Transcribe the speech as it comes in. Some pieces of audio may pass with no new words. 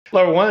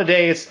Hello, everyone.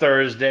 Today is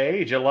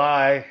Thursday,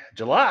 January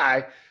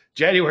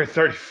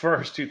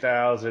 31st,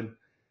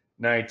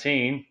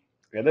 2019.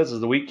 And this is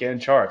the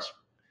weekend charts.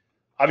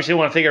 Obviously, I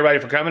want to thank everybody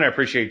for coming. I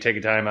appreciate you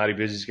taking time out of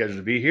your busy schedule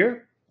to be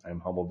here.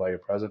 I'm humbled by your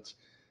presence.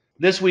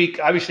 This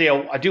week, obviously,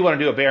 I do want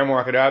to do a bear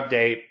market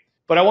update,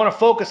 but I want to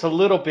focus a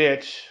little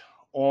bit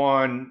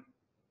on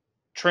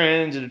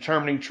trends and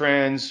determining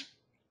trends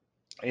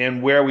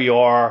and where we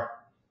are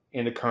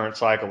in the current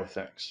cycle of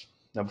things.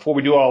 Now, before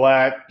we do all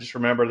that, just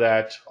remember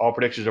that all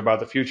predictions are about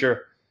the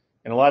future,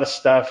 and a lot of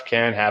stuff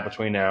can happen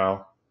between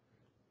now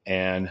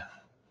and.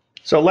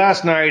 So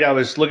last night I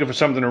was looking for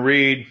something to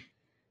read,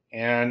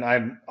 and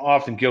I'm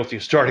often guilty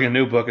of starting a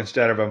new book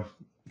instead of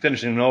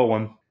finishing an old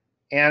one.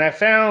 And I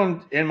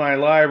found in my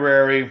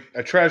library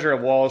a Treasure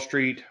of Wall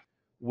Street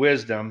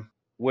Wisdom,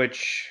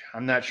 which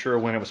I'm not sure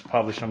when it was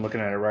published. I'm looking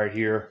at it right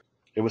here.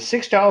 It was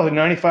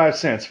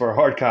 $6.95 for a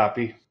hard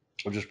copy,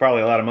 which was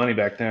probably a lot of money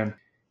back then.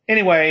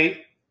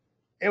 Anyway,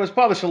 it was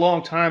published a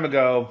long time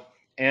ago,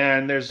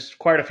 and there's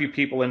quite a few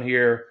people in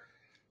here.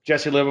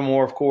 Jesse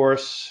Livermore, of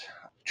course,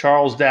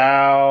 Charles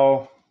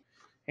Dow,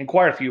 and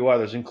quite a few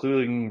others,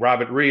 including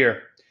Robert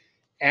Rear.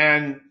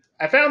 And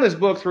I found this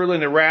book through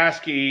Linda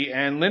Raschke,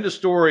 and Linda's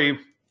story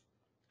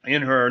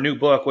in her new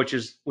book, which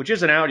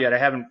isn't out yet. I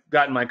haven't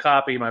gotten my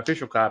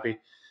official copy,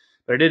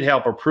 but I did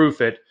help her proof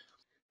it.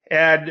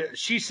 And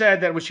she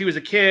said that when she was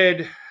a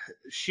kid,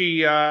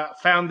 she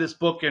found this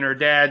book in her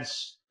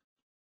dad's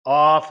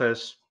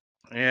office,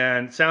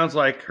 and it sounds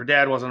like her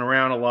dad wasn't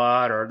around a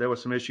lot, or there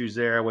was some issues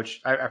there,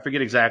 which I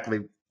forget exactly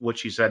what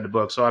she said in the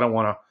book, so I don't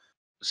want to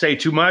say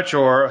too much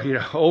or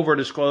over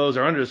disclose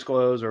or under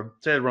disclose or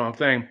say the wrong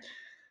thing.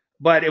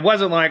 But it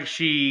wasn't like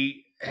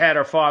she had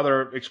her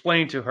father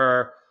explain to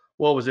her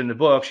what was in the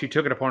book. She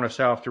took it upon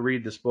herself to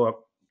read this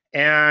book.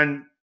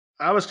 And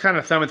I was kind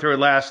of thumbing through it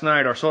last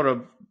night, or sort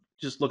of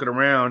just looking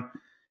around,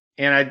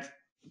 and I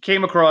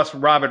came across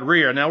Robert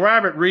Rear. Now,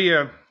 Robert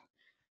Rear,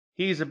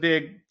 he's a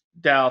big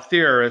Dow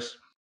theorist,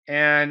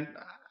 and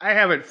I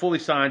haven't fully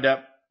signed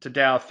up to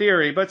Dow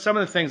theory, but some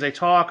of the things they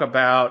talk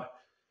about,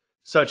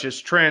 such as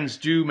trends,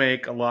 do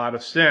make a lot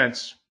of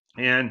sense.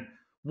 And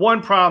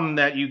one problem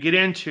that you get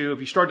into if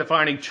you start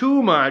defining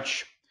too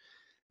much,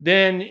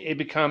 then it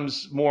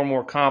becomes more and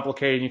more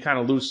complicated, and you kind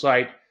of lose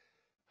sight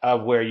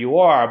of where you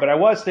are. But I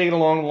was thinking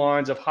along the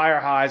lines of higher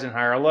highs and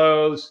higher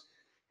lows.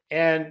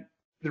 And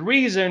the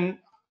reason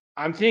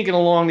I'm thinking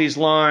along these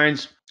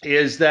lines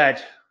is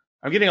that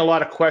I'm getting a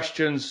lot of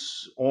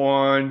questions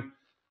on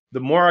the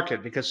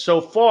market, because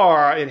so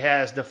far it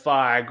has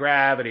defied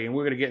gravity. And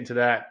we're going to get into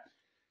that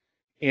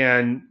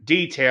in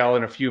detail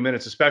in a few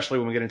minutes, especially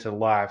when we get into the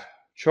live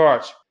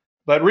charts.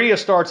 But Rhea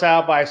starts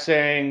out by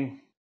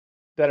saying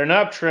that an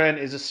uptrend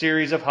is a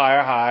series of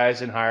higher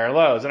highs and higher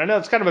lows. And I know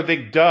it's kind of a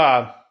big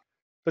duh,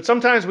 but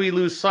sometimes we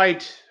lose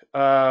sight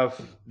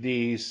of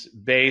these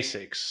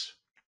basics.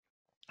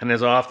 And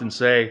as I often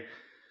say,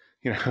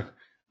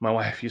 my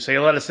wife, you say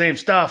a lot of the same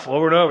stuff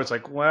over and over. It's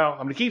like, well, I'm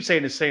going to keep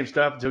saying the same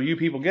stuff until you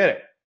people get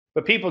it.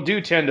 But people do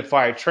tend to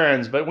fight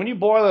trends. But when you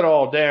boil it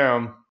all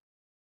down,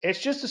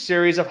 it's just a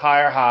series of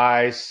higher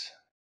highs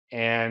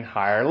and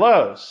higher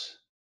lows.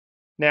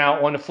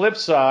 Now, on the flip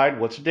side,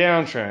 what's a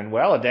downtrend?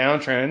 Well, a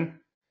downtrend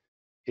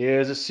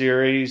is a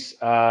series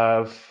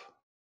of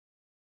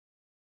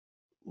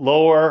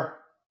lower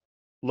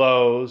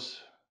lows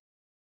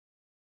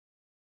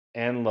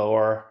and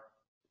lower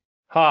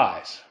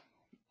highs.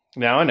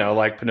 Now, I know,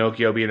 like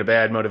Pinocchio being a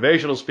bad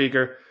motivational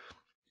speaker,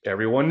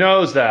 everyone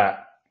knows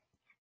that.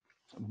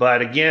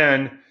 But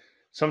again,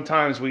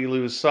 sometimes we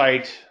lose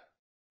sight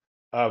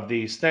of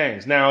these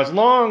things. Now, as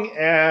long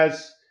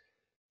as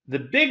the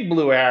big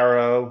blue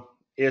arrow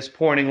is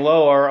pointing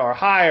lower or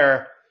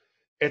higher,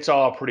 it's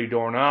all pretty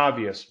darn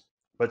obvious.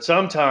 But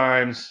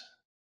sometimes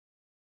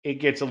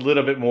it gets a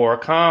little bit more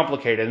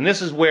complicated. And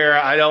this is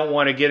where I don't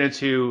want to get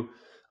into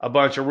a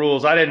bunch of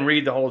rules. I didn't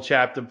read the whole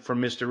chapter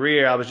from Mr.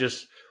 Rear. I was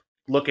just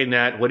looking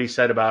at what he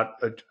said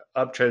about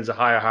uptrends of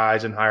higher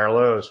highs and higher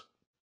lows.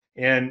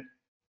 And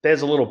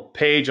there's a little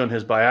page on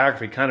his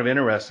biography, kind of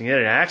interesting. He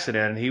had an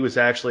accident, and he was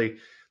actually,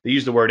 they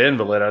used the word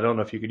invalid. I don't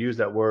know if you could use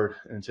that word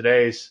in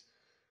today's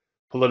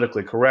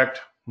politically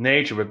correct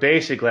nature, but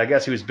basically, I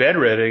guess he was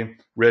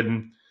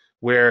bedridden,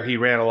 where he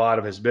ran a lot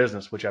of his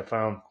business, which I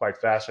found quite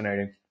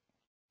fascinating.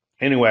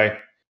 Anyway,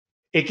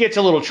 it gets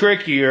a little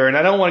trickier, and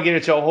I don't want to get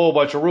into a whole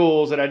bunch of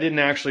rules, and I didn't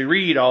actually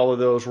read all of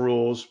those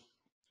rules,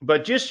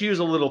 but just use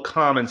a little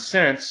common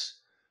sense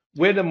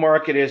when the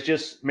market is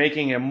just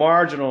making a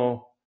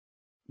marginal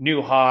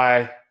new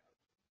high,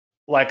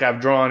 like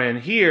I've drawn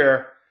in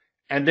here,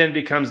 and then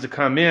becomes to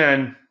come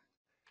in.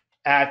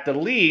 At the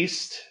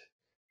least,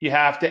 you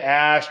have to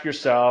ask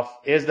yourself,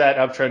 is that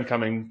uptrend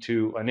coming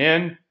to an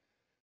end?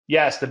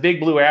 Yes, the big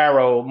blue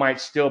arrow might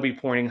still be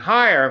pointing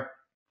higher,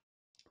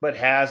 but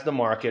has the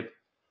market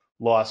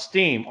lost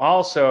steam?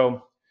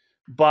 Also,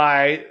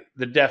 by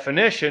the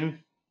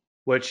definition,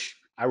 which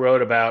I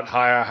wrote about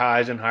higher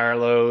highs and higher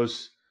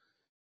lows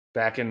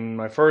back in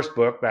my first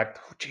book,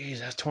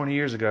 that's 20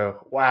 years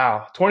ago.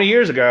 Wow, 20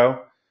 years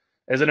ago,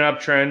 as an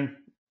uptrend.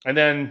 And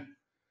then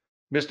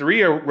Mr.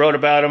 Ria wrote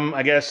about him,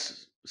 I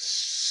guess,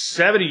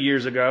 70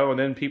 years ago, and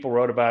then people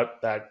wrote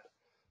about that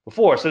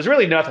before. So there's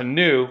really nothing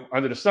new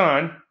under the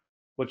sun,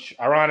 which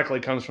ironically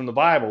comes from the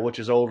Bible, which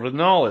is older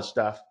than all this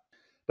stuff.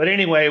 But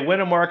anyway,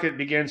 when a market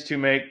begins to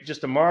make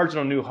just a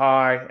marginal new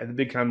high and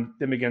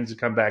then begins to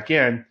come back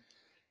in,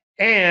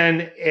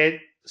 and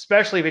it,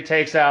 especially if it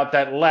takes out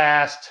that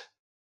last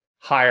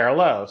higher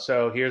low.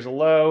 So here's a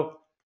low,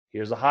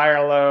 here's a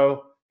higher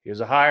low,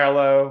 here's a higher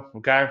low,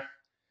 okay?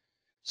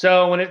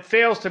 So when it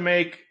fails to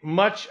make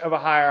much of a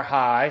higher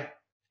high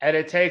and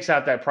it takes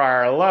out that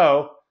prior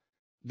low,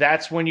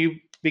 that's when you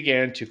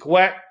begin to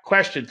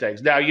question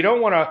things. Now, you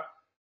don't want to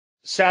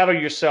saddle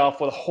yourself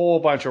with a whole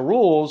bunch of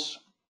rules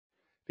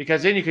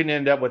because then you can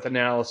end up with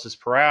analysis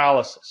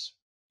paralysis.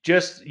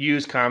 Just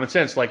use common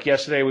sense. Like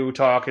yesterday, we were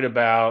talking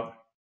about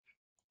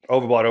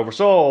overbought,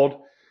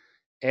 oversold,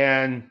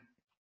 and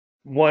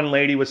one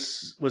lady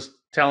was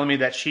telling me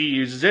that she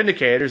uses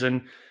indicators,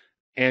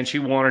 and she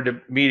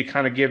wanted me to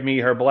kind of give me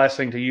her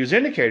blessing to use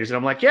indicators. And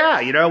I'm like,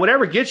 yeah,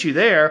 whatever gets you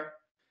there,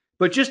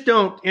 but just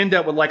don't end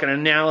up with like an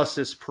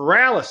analysis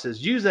paralysis.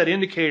 Use that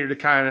indicator to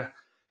kind of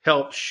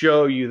help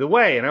show you the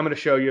way. And I'm going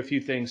to show you a few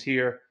things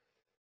here,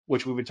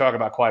 which we've been talking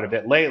about quite a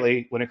bit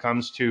lately when it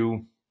comes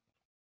to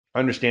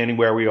understanding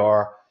where we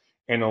are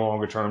in the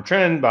longer term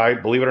trend by,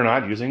 believe it or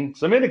not, using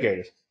some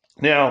indicators.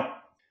 Now,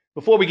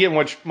 before we get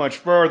much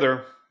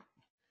further,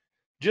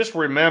 just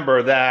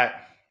remember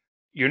that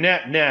your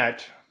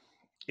net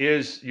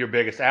is your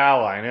biggest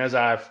ally. And as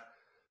I've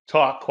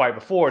talked quite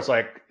before, it's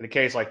like in a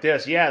case like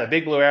this, yeah, the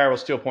big blue arrow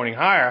is still pointing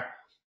higher,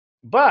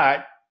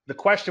 but the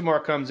question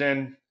mark comes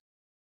in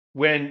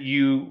when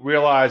you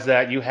realize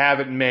that you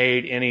haven't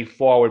made any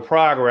forward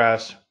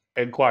progress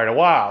in quite a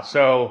while.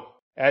 So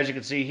as you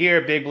can see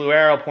here, big blue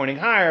arrow pointing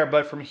higher,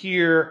 but from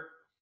here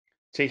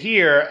to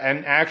here,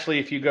 and actually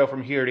if you go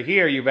from here to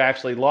here, you've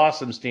actually lost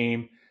some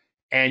steam,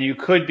 and you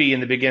could be in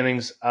the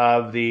beginnings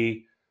of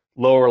the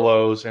lower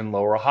lows and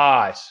lower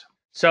highs.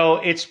 So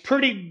it's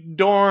pretty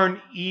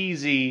darn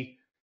easy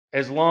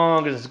as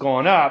long as it's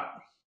going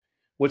up.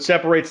 What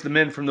separates the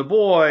men from the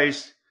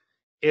boys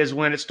is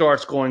when it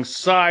starts going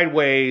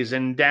sideways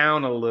and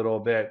down a little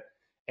bit,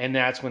 and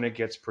that's when it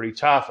gets pretty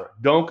tougher.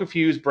 Don't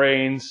confuse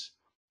brains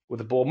with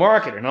the bull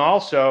market. And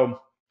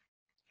also,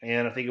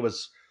 and I think it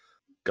was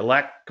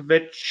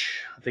Galekovich,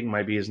 I think it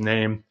might be his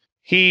name,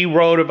 he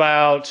wrote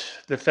about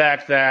the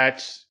fact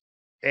that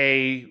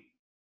a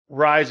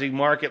rising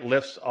market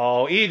lifts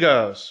all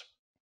egos.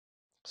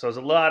 So there's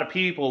a lot of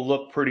people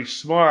look pretty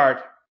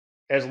smart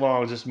as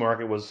long as this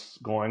market was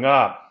going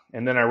up.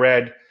 And then I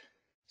read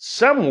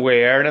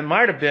somewhere, and it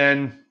might have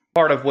been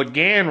part of what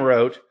Gann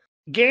wrote.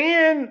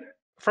 Gann,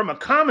 from a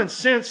common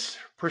sense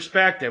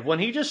perspective, when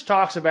he just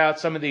talks about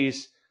some of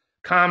these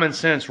common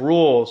sense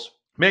rules,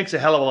 makes a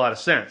hell of a lot of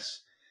sense.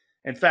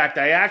 In fact,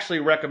 I actually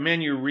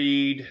recommend you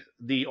read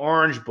the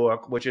Orange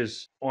Book, which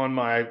is on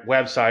my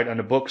website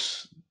under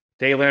books,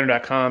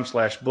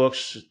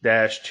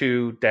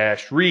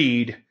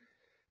 davelandry.com/books-2-read,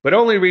 but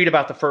only read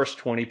about the first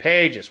 20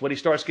 pages. When he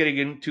starts getting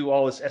into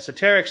all this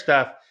esoteric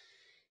stuff,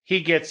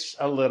 he gets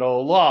a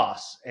little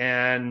lost.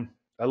 And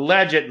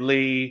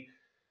allegedly,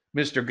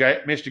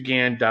 Mr.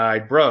 Gann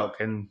died broke.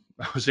 And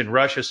I was in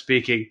Russia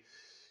speaking,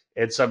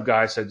 and some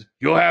guy said,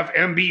 "You have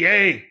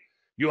MBA.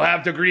 You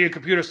have degree in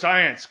computer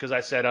science." Because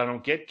I said, I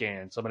don't get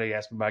Gann. Somebody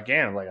asked me about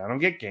Gann. I'm like, I don't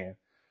get Gann.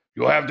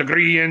 "You have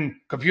degree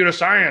in computer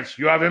science.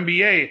 You have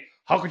MBA.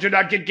 How could you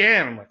not get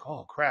Gann?" I'm like,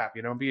 oh, crap.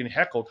 I'm being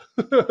heckled.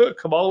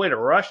 Come all the way to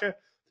Russia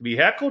to be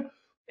heckled?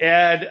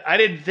 And I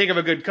didn't think of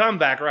a good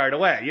comeback right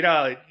away.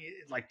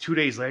 Like 2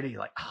 days later, you're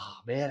like, oh,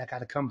 man, I got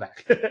to come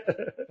back.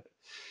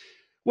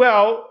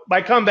 Well,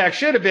 my comeback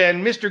should have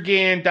been Mr.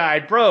 Gann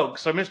died broke.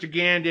 So Mr.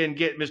 Gann didn't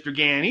get Mr.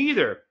 Gann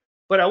either.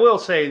 But I will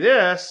say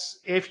this,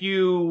 and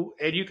you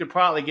could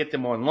probably get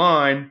them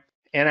online,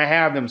 and I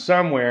have them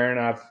somewhere,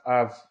 and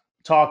I've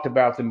talked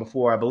about them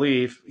before, I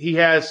believe. He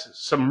has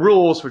some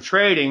rules for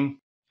trading,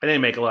 and they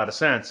make a lot of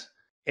sense.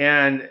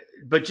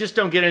 But just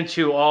don't get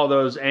into all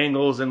those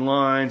angles and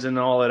lines and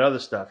all that other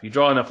stuff. You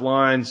draw enough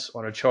lines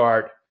on a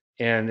chart,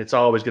 and it's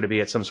always going to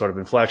be at some sort of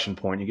inflection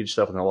point. You get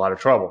yourself in a lot of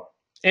trouble.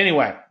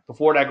 Anyway,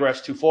 before I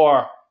digress too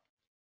far,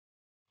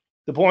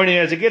 the point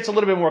is it gets a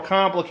little bit more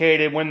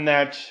complicated when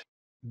that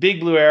big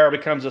blue arrow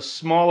becomes a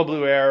smaller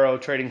blue arrow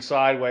trading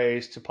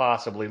sideways to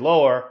possibly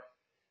lower.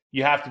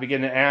 You have to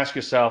begin to ask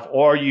yourself,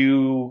 are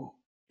you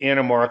in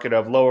a market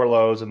of lower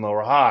lows and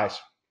lower highs?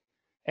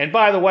 And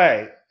by the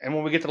way, and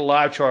when we get to the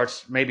live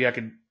charts, maybe I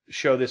could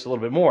show this a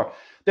little bit more.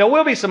 There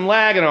will be some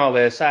lag in all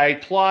this. I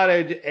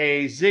plotted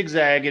a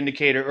zigzag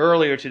indicator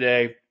earlier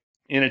today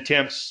in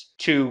attempts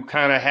to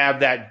kind of have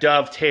that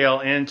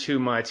dovetail into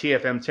my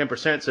TFM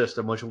 10%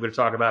 system, which we're going to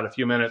talk about in a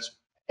few minutes.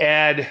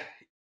 And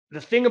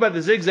the thing about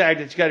the zigzag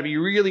that you got to be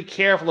really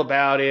careful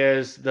about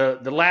is the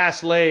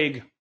last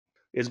leg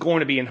is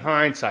going to be in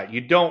hindsight.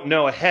 You don't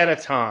know ahead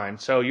of time.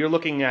 So you're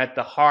looking at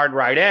the hard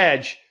right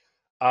edge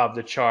of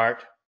the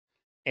chart,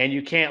 and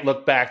you can't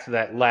look back to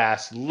that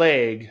last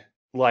leg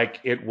like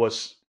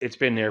it's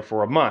been there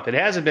for a month. It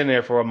hasn't been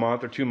there for a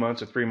month or 2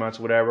 months or 3 months,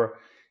 whatever.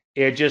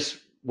 It just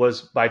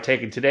was by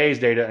taking today's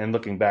data and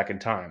looking back in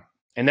time.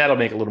 And that'll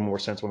make a little more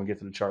sense when we get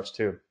to the charts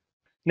too.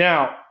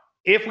 Now,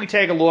 if we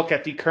take a look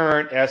at the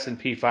current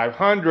S&P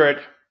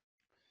 500,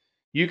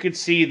 you could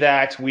see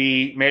that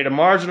we made a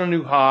marginal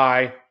new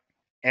high,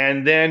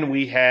 and then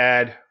we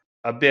had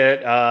a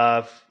bit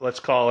of, let's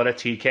call it a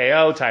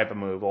TKO type of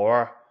move,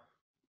 or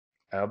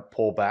a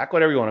pullback,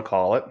 whatever you want to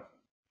call it.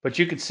 But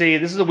you can see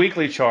this is a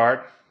weekly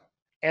chart.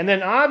 And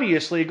then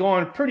obviously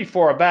going pretty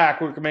far back,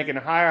 we're making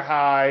higher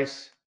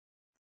highs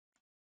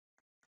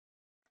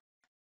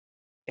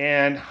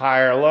and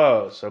higher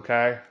lows,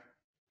 okay?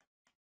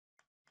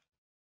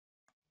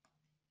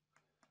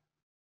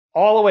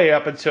 All the way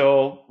up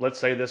until, let's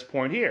say, this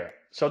point here.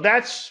 So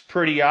that's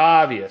pretty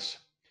obvious.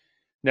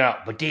 Now,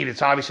 but Dave,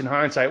 it's obvious in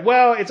hindsight.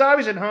 Well, it's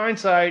obvious in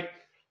hindsight,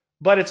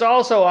 but it's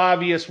also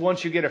obvious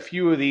once you get a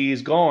few of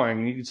these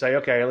going. You can say,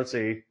 okay, let's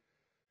see.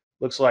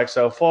 Looks like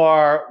so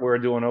far we're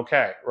doing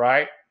okay,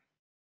 right?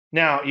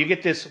 Now, you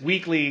get this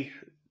weekly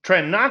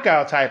trend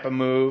knockout type of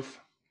move,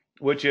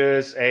 which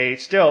is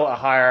still a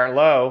higher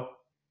low.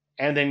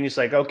 And then you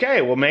say,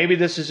 okay, well, maybe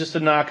this is just a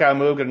knockout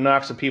move, going to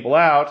knock some people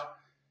out.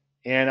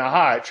 And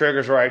aha, it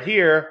triggers right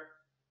here.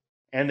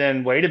 And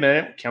then wait a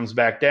minute, comes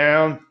back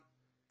down.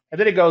 And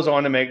then it goes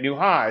on to make new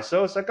highs.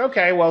 So it's like,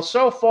 okay, well,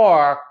 so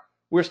far,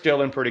 we're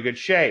still in pretty good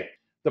shape.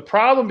 The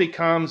problem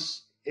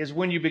becomes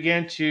when you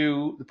begin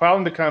to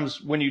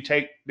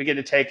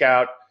take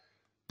out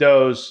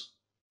those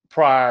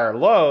prior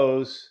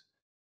lows,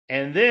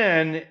 and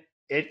then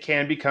it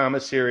can become a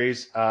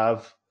series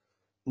of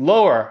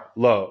lower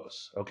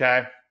lows,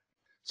 okay?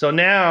 So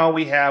now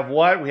we have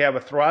what? We have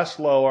a thrust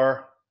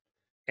lower,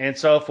 and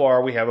so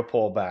far we have a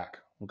pullback,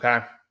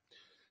 okay?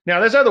 Now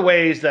there's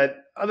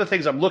other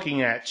things I'm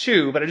looking at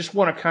too, but I just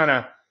want to kind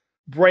of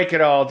break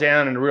it all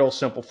down in a real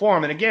simple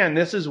form. And again,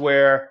 this is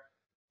where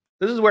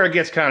it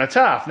gets kind of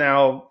tough.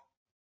 Now,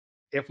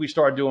 if we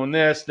start doing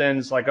this, then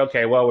it's like,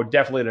 okay, well, we're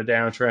definitely in a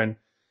downtrend,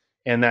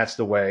 and that's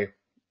the way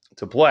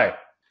to play.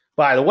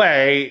 By the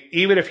way,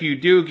 even if you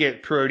do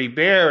get pretty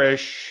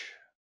bearish,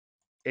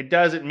 it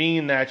doesn't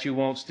mean that you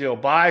won't still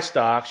buy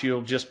stocks.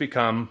 You'll just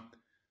become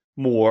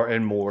more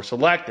and more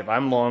selective.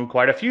 I'm long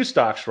quite a few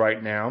stocks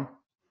right now,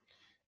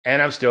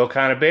 and I'm still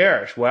kind of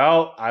bearish.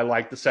 Well, I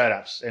like the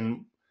setups,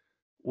 and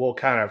we'll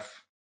kind of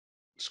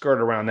skirt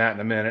around that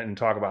in a minute and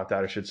talk about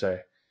that, I should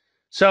say.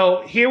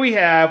 So here we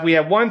have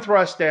one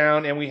thrust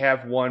down, and we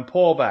have one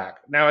pullback.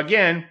 Now,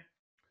 again,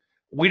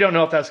 we don't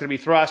know if that's going to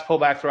be thrust,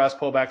 pullback, thrust,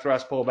 pullback,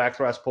 thrust, pullback,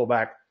 thrust,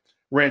 pullback,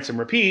 rinse and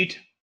repeat.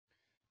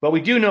 But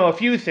we do know a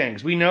few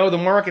things. We know the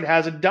market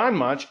hasn't done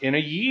much in a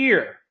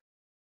year.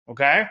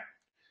 Okay?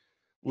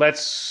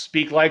 Let's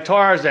speak like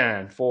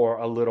Tarzan for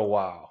a little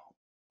while.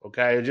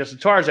 Okay? Just a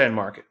Tarzan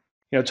market.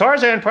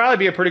 Tarzan would probably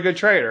be a pretty good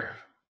trader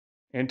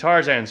in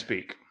Tarzan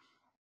speak.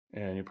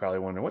 And you're probably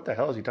wondering, what the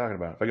hell is he talking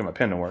about? If I get my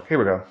pen to work. Here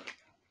we go.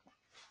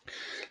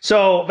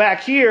 So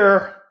back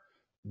here,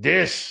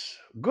 this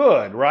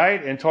good,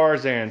 right? In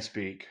Tarzan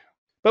speak.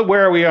 But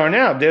where we are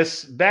now,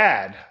 this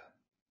bad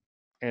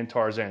in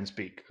Tarzan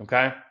speak,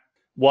 okay?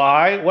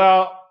 Why?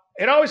 Well,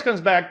 it always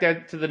comes back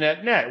to the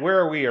net. Where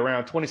are we?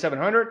 Around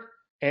 2,700?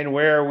 And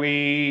where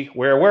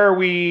were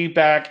we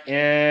back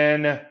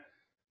in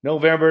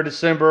November,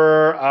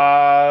 December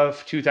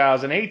of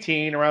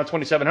 2018? Around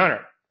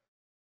 2,700.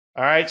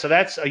 All right, so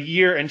that's a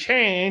year and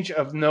change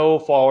of no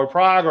forward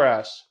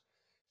progress.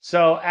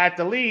 So at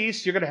the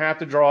least, you're going to have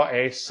to draw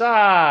a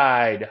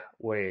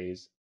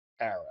sideways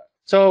arrow.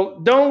 So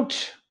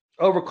don't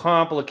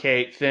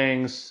overcomplicate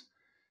things.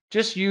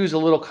 Just use a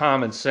little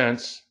common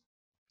sense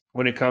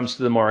when it comes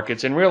to the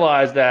markets and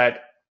realize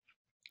that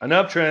an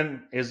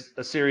uptrend is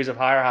a series of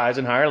higher highs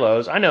and higher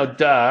lows. I know,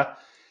 duh.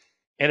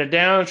 And a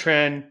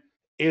downtrend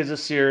is a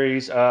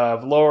series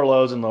of lower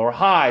lows and lower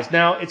highs.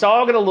 Now, it's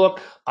all going to look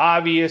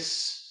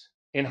obvious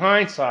in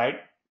hindsight,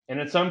 and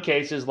in some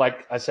cases,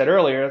 like I said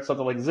earlier,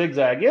 something like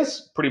zigzag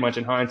is pretty much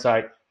in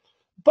hindsight.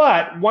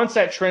 But once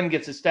that trend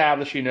gets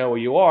established, you know where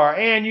you are,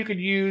 and you could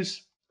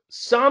use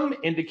some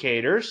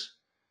indicators,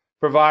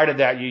 provided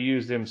that you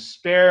use them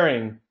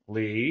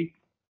sparingly,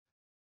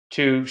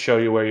 to show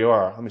you where you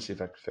are. Let me see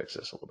if I can fix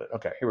this a little bit.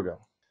 Okay, here we go.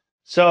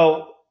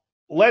 So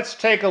let's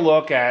take a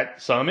look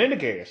at some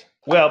indicators.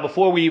 Well,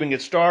 before we even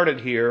get started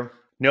here,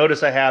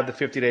 notice I have the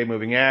 50-day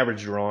moving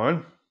average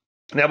drawn.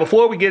 Now,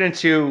 before we get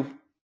into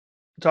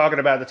talking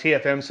about the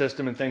TFM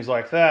system and things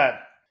like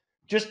that,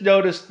 just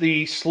notice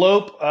the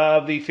slope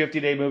of the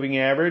 50-day moving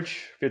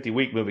average,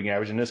 50-week moving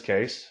average in this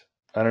case.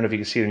 I don't know if you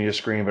can see it on your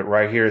screen, but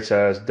right here it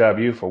says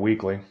W for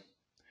weekly,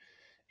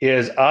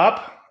 is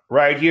up.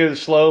 Right here, the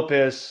slope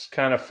is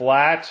kind of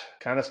flat,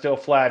 kind of still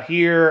flat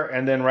here.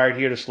 And then right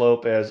here, the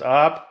slope is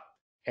up.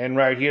 And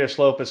right here, the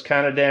slope is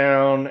kind of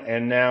down.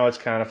 And now it's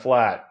kind of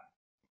flat.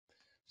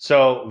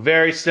 So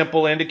very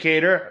simple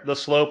indicator, the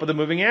slope of the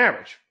moving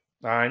average.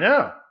 I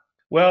know.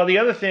 Well, the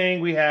other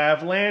thing, we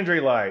have Landry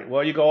light.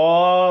 Well, you go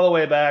all the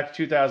way back to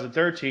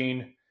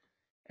 2013,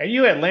 and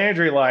you had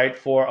Landry light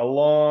for a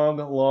long,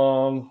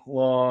 long,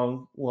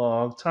 long,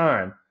 long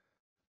time.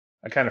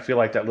 I kind of feel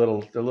like the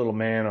little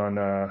man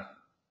on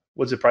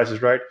what's the Price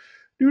is Right?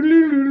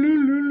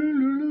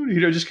 You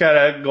know, just kind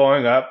of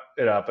going up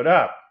and up and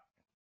up.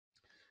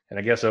 And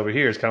I guess over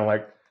here it's kind of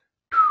like,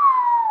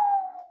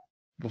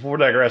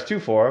 before I digress too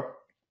far,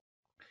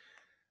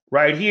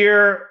 right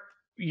here,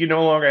 you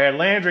no longer had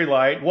Landry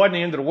light. Wasn't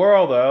the end of the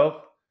world,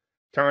 though.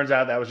 Turns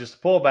out that was just a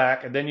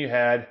pullback. And then you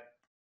had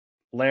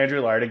Landry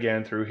light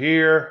again through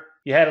here.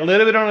 You had a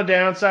little bit on the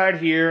downside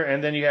here,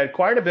 and then you had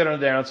quite a bit on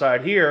the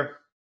downside here.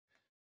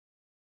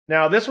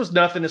 Now, this was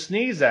nothing to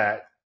sneeze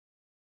at.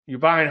 You're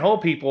buying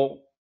hope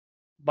people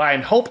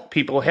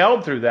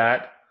held through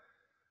that.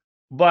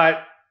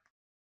 But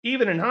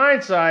even in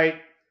hindsight,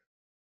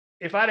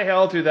 if I'd have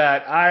held through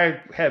that,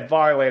 I have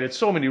violated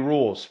so many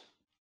rules,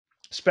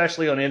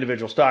 especially on an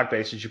individual stock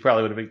basis. You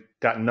probably would have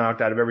gotten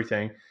knocked out of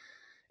everything.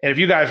 And if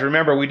you guys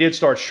remember, we did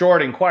start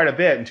shorting quite a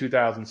bit in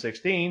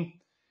 2016.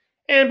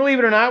 And believe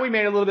it or not, we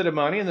made a little bit of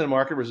money, and then the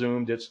market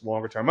resumed its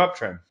longer-term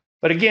uptrend.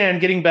 But again,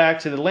 getting back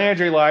to the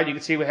Landry light, you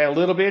can see we had a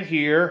little bit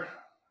here,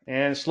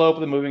 and slope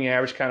of the moving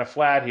average kind of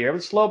flat here.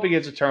 But slope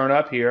begins to turn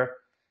up here.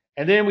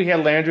 And then we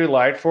had Landry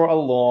light for a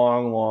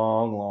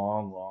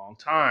long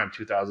time.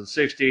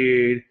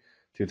 2016,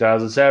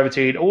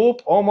 2017.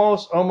 Oop,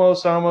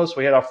 almost.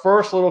 We had our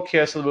first little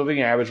kiss of the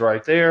moving average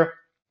right there.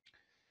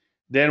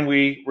 Then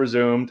we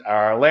resumed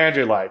our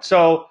Landry light.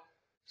 So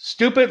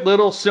stupid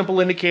little simple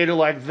indicator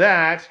like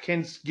that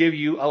can give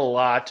you a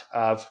lot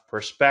of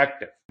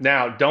perspective.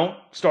 Now, don't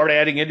start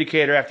adding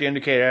indicator after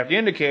indicator after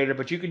indicator,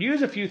 but you could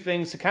use a few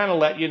things to kind of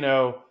let you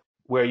know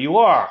where you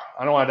are.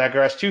 I don't want to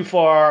digress too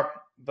far,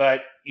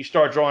 but you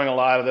start drawing a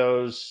lot of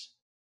those,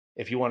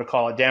 if you want to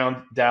call it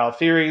Dow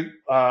theory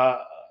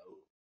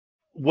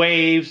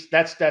waves,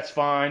 that's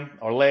fine,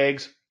 or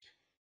legs.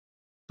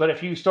 But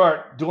if you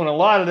start doing a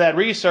lot of that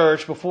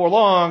research before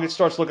long, it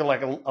starts looking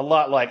like a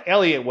lot like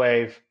Elliott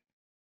wave.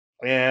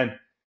 And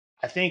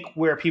I think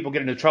where people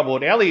get into trouble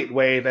with Elliott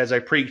wave, as I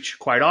preach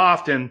quite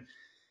often,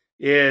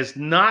 is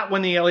not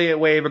when the Elliott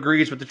wave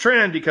agrees with the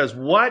trend, because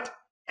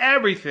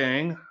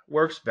everything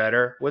works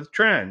better with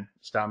trend.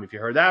 Stop me if you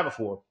heard that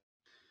before.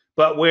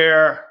 But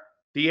where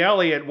the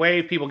Elliott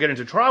wave people get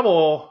into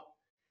trouble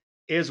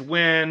is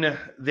when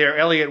their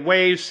Elliott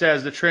wave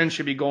says the trend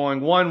should be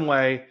going one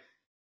way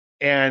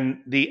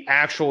and the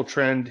actual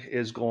trend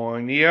is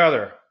going the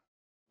other.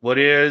 What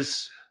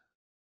is.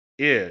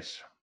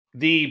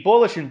 The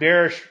bullish and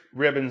bearish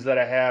ribbons that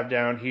I have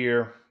down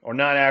here are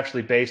not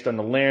actually based on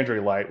the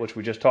Landry light, which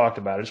we just talked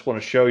about. I just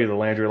want to show you the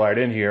Landry light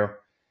in here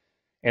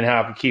and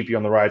how it can keep you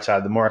on the right side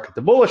of the market.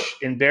 The bullish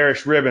and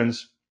bearish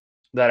ribbons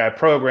that I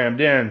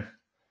programmed in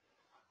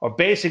are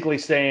basically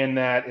saying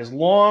that as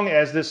long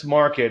as this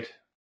market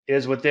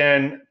is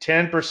within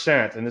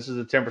 10%, and this is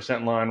a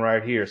 10% line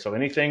right here, so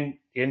anything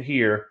in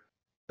here,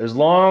 as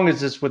long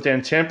as it's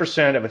within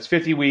 10% of its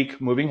 50-week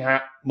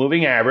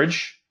moving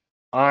average,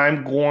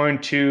 I'm going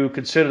to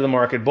consider the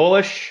market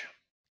bullish.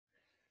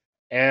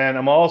 And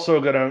I'm also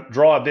going to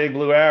draw a big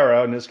blue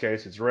arrow. In this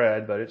case, it's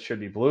red, but it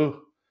should be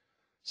blue,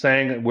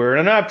 saying that we're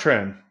in an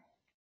uptrend.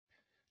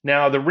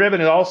 Now, the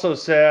ribbon also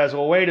says,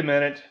 well, wait a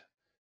minute,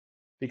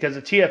 because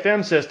the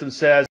TFM system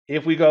says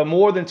if we go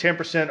more than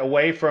 10%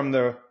 away from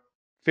the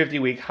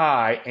 50-week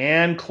high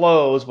and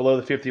close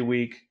below the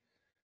 50-week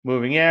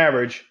moving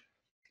average,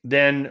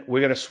 then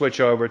we're going to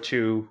switch over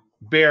to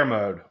bear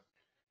mode.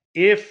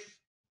 If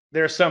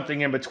there's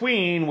something in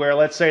between where,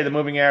 let's say, the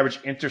moving average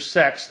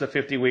intersects the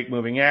 50-week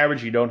moving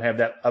average, you don't have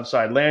that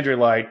upside Landry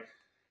light,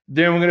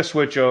 then we're going to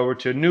switch over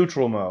to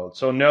neutral mode.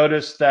 So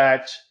notice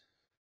that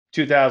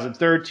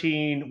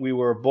 2013, we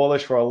were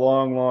bullish for a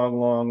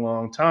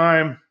long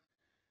time.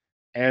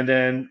 And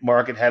then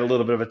market had a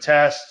little bit of a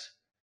test.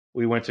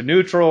 We went to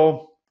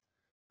neutral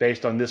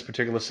based on this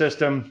particular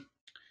system.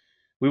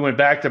 We went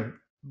back to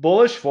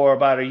bullish for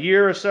about a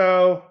year or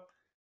so.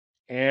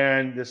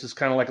 And this is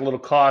kind of like a little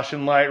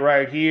caution light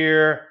right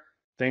here.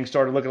 Things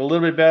started looking a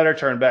little bit better,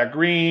 turned back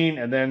green,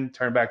 and then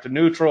turned back to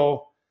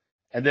neutral,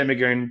 and then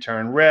began to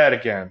turn red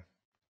again.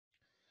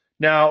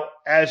 Now,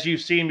 as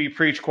you've seen me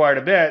preach quite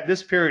a bit,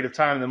 this period of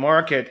time in the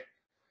market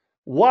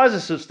was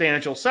a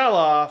substantial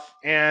sell-off.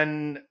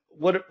 And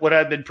what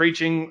I've been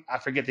preaching, I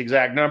forget the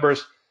exact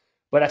numbers,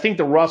 but I think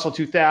the Russell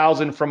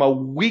 2000 from a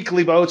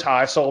weekly bow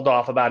tie sold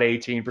off about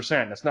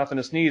 18%. That's nothing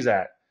to sneeze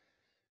at.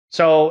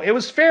 So it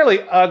was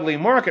fairly ugly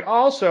market.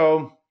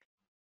 Also,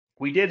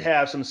 we did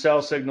have some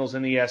sell signals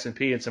in the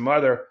S&P and some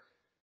other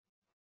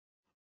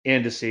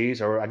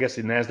indices, or I guess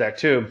the NASDAQ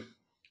too.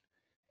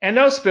 And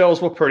those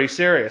spills were pretty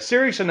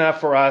serious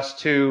enough for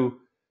us to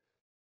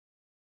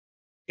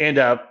end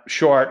up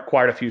short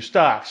quite a few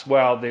stocks.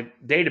 Well, the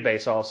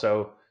database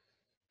also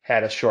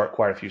had us short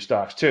quite a few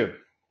stocks too.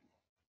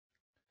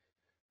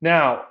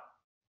 Now,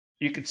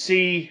 you could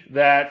see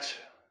that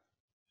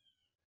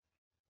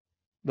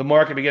the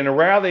market began to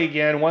rally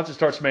again. Once it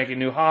starts making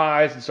new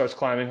highs and starts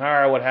climbing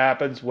higher, what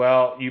happens?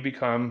 Well, you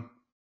become,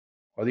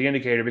 or the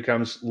indicator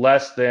becomes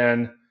less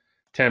than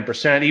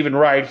 10%. Even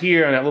right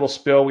here in that little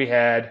spill we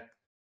had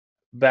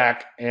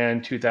back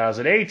in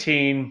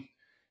 2018,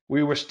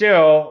 we were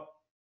still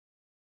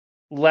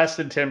less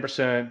than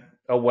 10%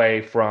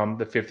 away from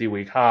the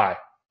 50-week high.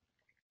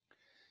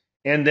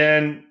 And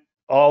then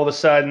all of a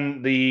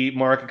sudden, the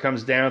market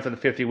comes down to the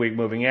 50-week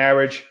moving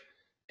average.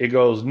 It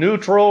goes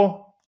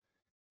neutral.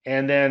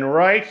 And then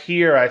right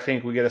here, I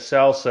think we get a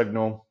sell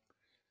signal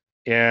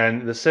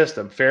in the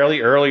system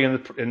fairly early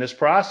in this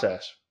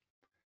process.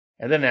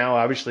 And then now,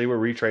 obviously, we're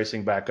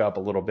retracing back up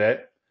a little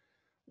bit.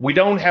 We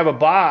don't have a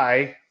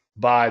buy,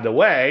 by the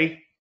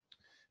way,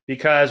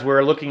 because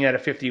we're looking at a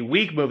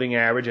 50-week moving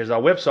average as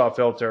our whipsaw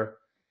filter.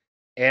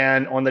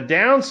 And on the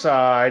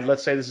downside,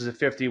 let's say this is a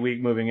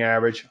 50-week moving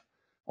average.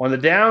 On the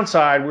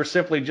downside, we're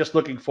simply just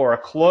looking for a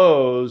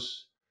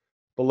close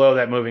below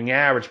that moving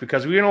average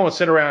because we don't want to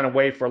sit around and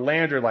wait for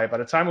Landry light. By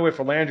the time we wait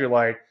for Landry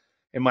light,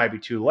 it might be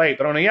too late.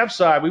 But on the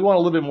upside, we want a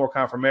little bit more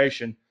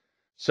confirmation.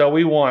 So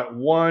we want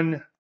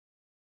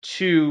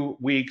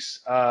 1-2 weeks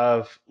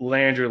of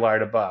Landry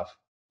light above.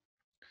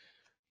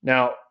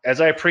 Now,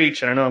 as I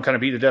preach, and I know I'm kind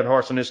of beating a dead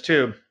horse on this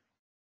too,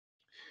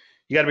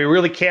 you got to be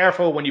really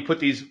careful when you put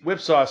these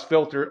whipsaw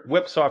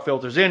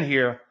filters in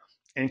here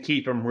and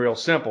keep them real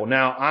simple.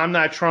 Now, I'm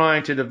not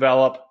trying to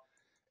develop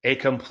a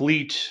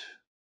complete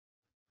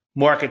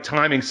market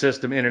timing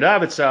system in and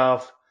of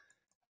itself.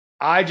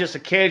 I just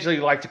occasionally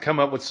like to come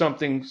up with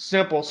something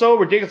simple, so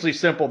ridiculously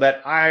simple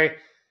that I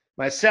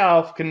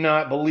myself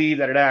cannot believe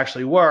that it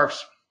actually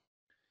works.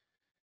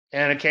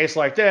 And in a case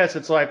like this,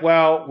 it's like,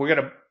 well, we're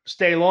going to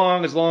stay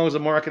long as the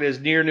market is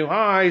near new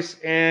highs,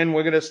 and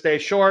we're going to stay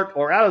short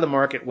or out of the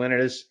market when it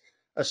is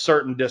a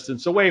certain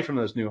distance away from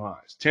those new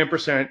highs.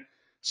 10%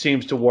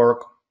 seems to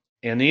work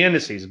in the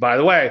indices. By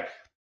the way,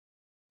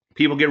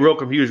 people get real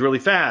confused really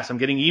fast. I'm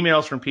getting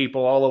emails from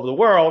people all over the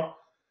world,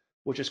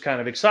 which is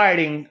kind of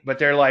exciting, but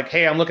they're like,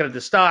 hey, I'm looking at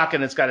the stock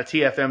and it's got a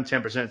TFM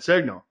 10%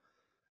 signal.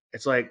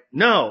 It's like,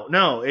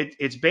 no,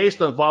 it's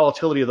based on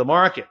volatility of the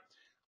market.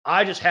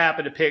 I just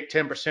happen to pick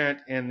 10%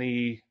 in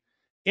the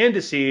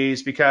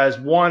indices because,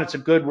 one, it's a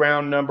good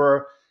round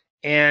number,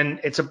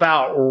 and it's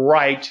about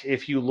right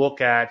if you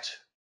look at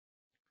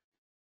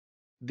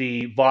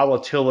the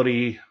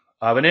volatility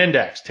of an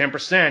index.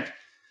 10%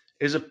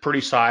 is a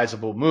pretty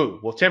sizable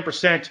move. Well,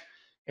 10%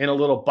 in a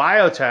little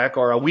biotech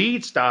or a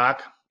weed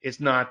stock is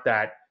not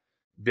that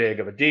big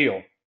of a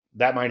deal.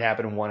 That might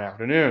happen in one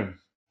afternoon.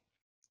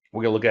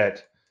 We're going to look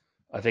at,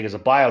 I think, it's a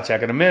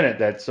biotech in a minute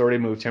that's already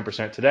moved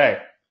 10% today.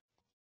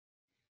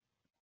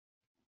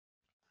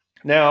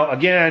 Now,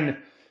 again,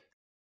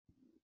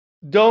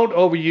 don't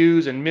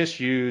overuse and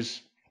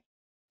misuse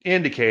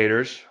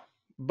indicators,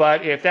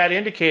 but if that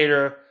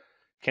indicator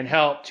can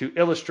help to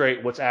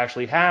illustrate what's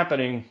actually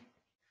happening,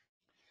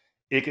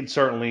 it can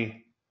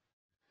certainly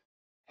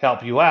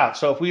help you out.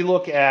 So if we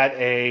look at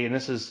and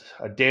this is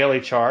a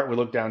daily chart, we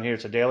look down here,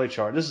 it's a daily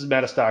chart. This is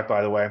Metastock,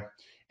 by the way.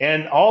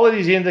 And all of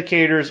these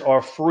indicators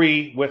are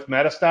free with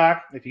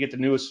Metastock. If you get the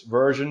newest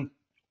version,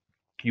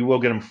 you will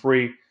get them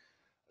free.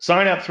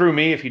 Sign up through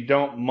me if you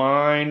don't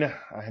mind.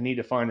 I need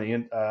to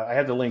find I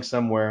have the link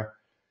somewhere,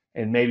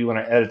 and maybe when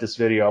I edit this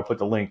video, I'll put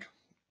the link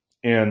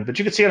in. But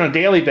you can see on a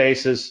daily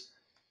basis,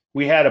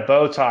 we had a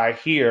bow tie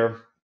here,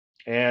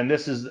 and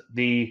this is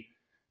the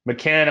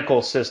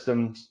mechanical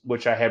system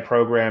which I had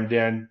programmed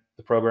in.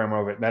 The programmer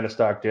over at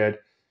Metastock did.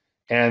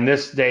 And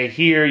this day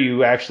here,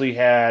 you actually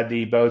had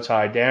the bow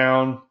tie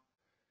down,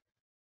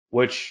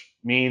 which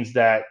means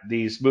that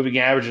these moving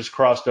averages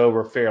crossed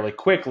over fairly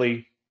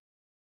quickly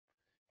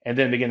and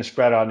then begin to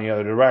spread out in the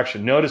other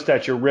direction. Notice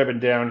that your ribbon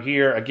down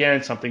here,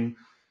 again, something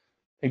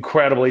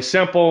incredibly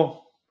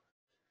simple.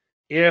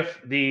 If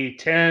the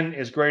 10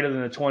 is greater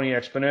than the 20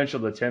 exponential,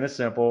 the 10 is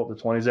simple, the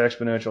 20 is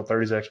exponential,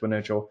 30 is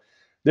exponential.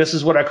 This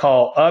is what I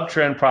call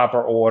uptrend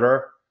proper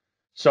order.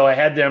 So I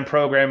had them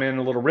program in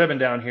a little ribbon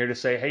down here to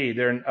say, hey,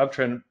 they're in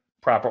uptrend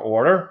proper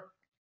order.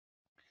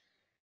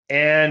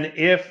 And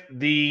if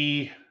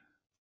the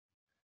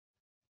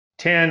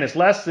 10 is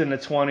less than the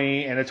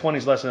 20 and the 20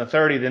 is less than the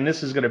 30, then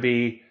this is going to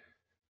be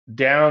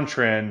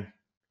downtrend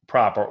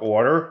proper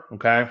order,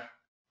 okay?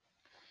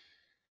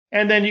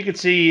 And then you can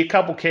see a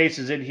couple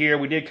cases in here.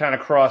 We did kind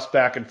of cross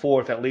back and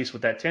forth, at least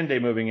with that 10-day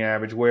moving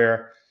average,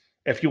 where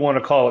if you want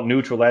to call it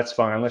neutral, that's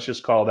fine. Let's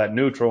just call that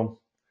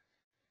neutral.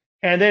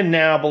 And then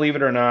now, believe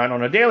it or not,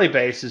 on a daily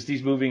basis,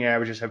 these moving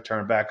averages have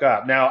turned back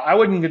up. Now, I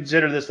wouldn't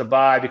consider this a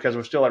buy because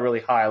we're still at really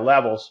high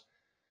levels.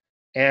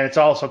 And it's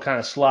also kind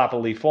of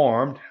sloppily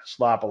formed,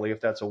 sloppily, if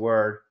that's a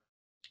word,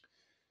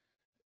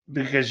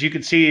 because you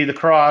can see the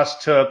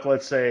cross took,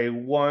 let's say,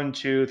 1,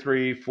 2,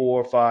 3,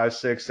 4, 5,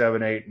 6,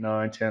 7, 8,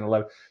 9, 10,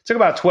 11. It took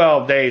about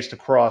 12 days to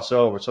cross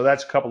over. So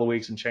that's a couple of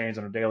weeks and change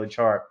on a daily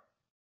chart.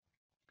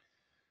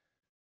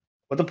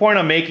 But the point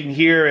I'm making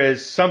here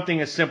is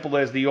something as simple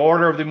as the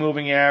order of the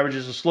moving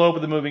averages, the slope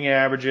of the moving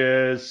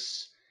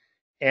averages,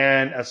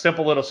 and a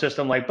simple little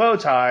system like bow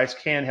ties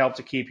can help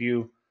to keep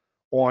you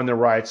on the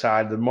right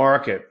side of the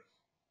market.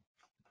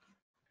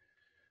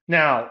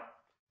 Now,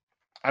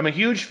 I'm a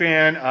huge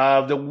fan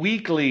of the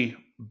weekly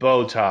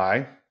bow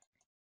tie.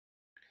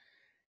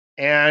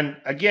 And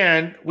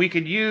again, we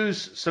could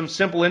use some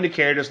simple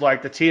indicators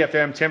like the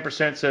TFM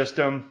 10%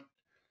 system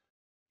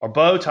or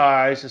bow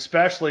ties,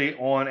 especially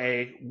on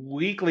a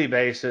weekly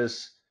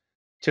basis,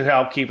 to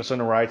help keep us on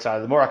the right side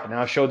of the market.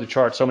 Now, I've showed the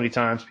chart so many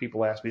times,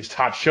 people ask me to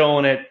stop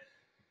showing it.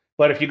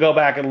 But if you go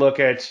back and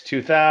look at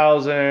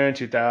 2000,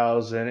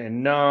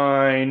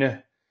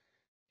 2009,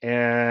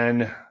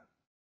 and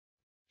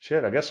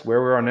shit, I guess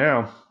where we are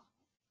now.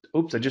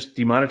 Oops, I just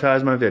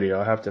demonetized my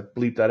video. I have to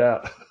bleep that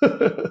out.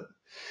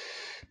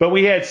 But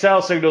we had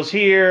sell signals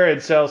here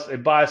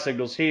and buy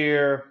signals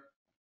here.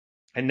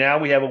 And now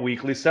we have a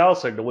weekly sell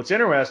signal. What's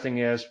interesting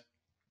is,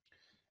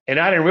 and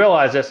I didn't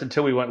realize this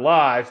until we went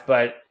live,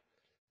 but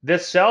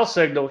this sell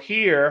signal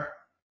here,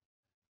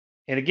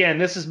 and again,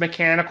 this is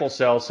mechanical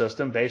sell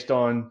system based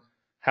on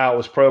how it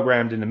was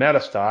programmed in the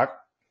Metastock.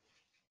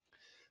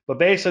 But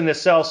based on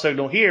this sell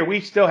signal here, we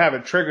still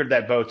haven't triggered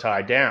that bow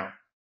tie down.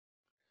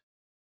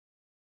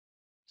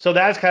 So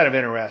that's kind of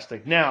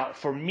interesting. Now,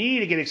 for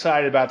me to get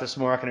excited about this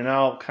market, and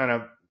I'll kind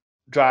of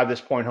drive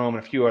this point home in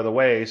a few other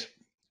ways,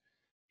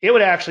 it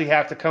would actually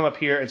have to come up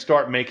here and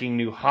start making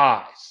new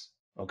highs,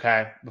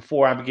 okay,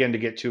 before I begin to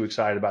get too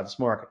excited about this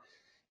market.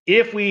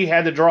 If we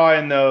had to draw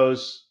in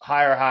those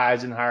higher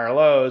highs and higher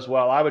lows,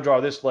 well, I would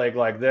draw this leg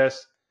like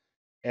this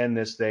and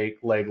this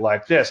leg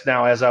like this.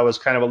 Now, as I was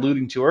kind of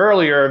alluding to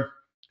earlier,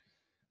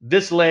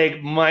 this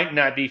leg might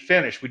not be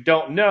finished. We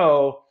don't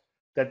know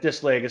that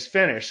this leg is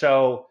finished.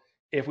 So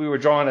if we were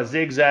drawing a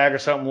zigzag or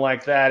something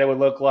like that, it would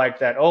look like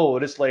that, oh,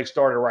 this leg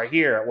started right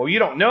here. Well, you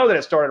don't know that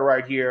it started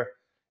right here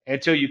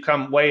until you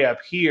come way up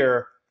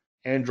here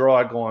and draw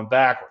it going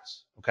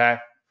backwards, okay?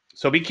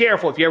 So be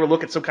careful if you ever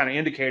look at some kind of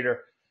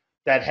indicator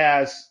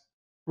that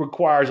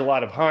requires a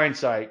lot of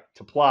hindsight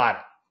to plot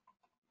it.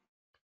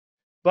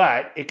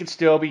 But it can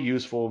still be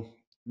useful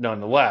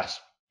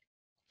nonetheless.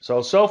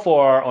 So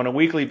far on a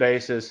weekly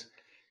basis,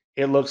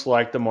 it looks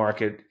like the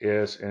market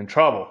is in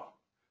trouble.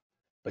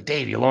 But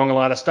Dave, you long a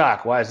lot of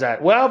stock. Why is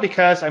that? Well,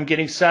 because I'm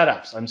getting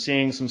setups. I'm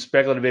seeing some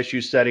speculative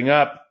issues setting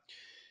up.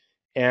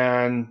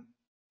 And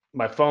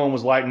my phone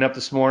was lighting up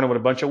this morning with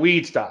a bunch of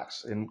weed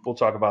stocks. And we'll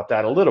talk about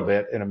that a little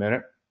bit in a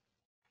minute.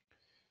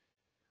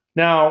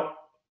 Now,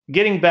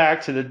 getting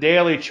back to the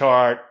daily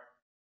chart,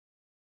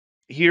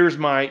 here's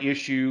my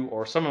issue,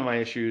 or some of my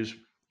issues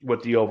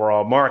with the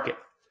overall market.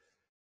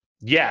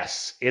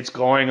 Yes, it's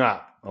going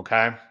up,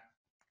 okay?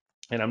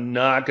 And I'm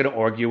not going to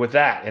argue with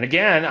that. And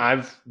again,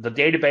 the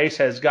database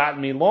has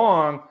gotten me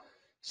long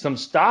some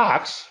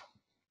stocks,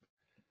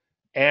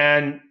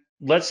 and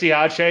let's see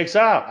how it shakes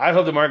out. I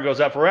hope the market goes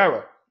up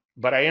forever,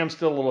 but I am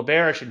still a little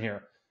bearish in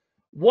here.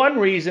 One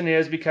reason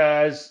is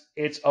because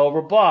it's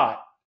overbought.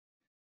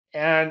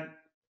 And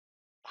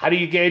how do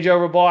you gauge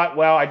overbought?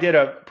 Well, I did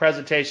a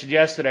presentation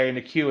yesterday in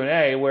the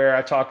Q&A where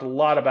I talked a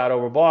lot about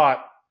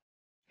overbought,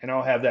 and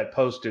I'll have that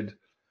posted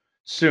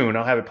soon.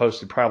 I'll have it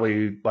posted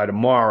probably by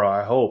tomorrow,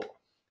 I hope.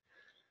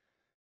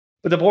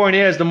 But the point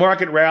is, the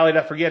market rallied.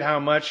 I forget how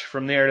much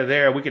from there to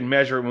there. We can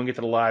measure it when we get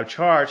to the live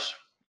charts.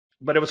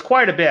 But it was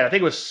quite a bit. I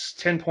think it was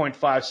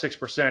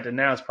 10.56%, and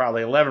now it's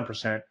probably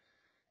 11%.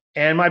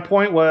 And my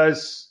point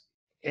was,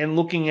 in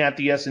looking at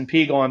the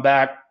S&P going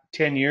back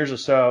 10 years or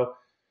so,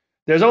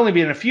 there's only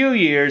been a few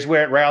years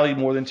where it rallied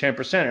more than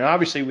 10%. And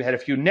obviously, we had a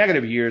few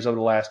negative years over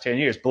the last 10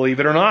 years,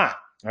 believe it or not.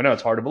 I know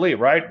it's hard to believe,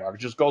 right?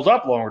 Market just goes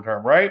up longer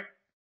term, right?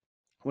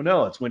 Well,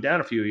 no, it's went down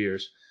a few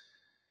years.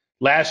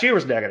 Last year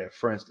was negative,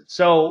 for instance.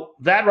 So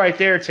that right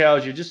there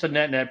tells you just a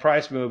net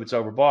price move, it's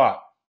overbought.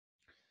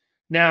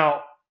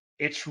 Now,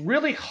 it's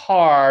really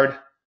hard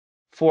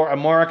for a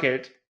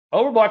market.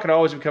 Overbought can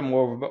always become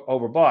more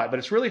overbought, but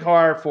it's really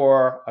hard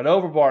for an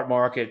overbought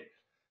market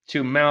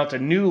to mount a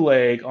new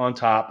leg on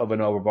top of an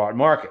overbought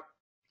market.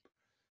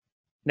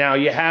 Now,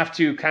 you have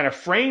to kind of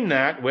frame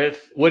that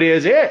with what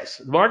is.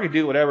 The market can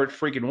do whatever it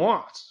freaking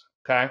wants,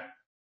 okay?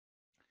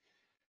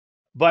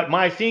 But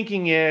my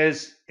thinking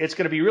is it's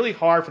going to be really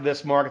hard for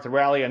this market to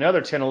rally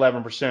another 10,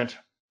 11%.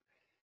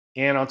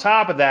 And on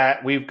top of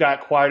that, we've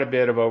got quite a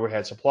bit of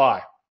overhead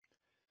supply.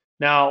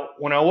 Now,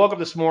 when I woke up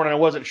this morning, I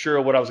wasn't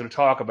sure what I was going to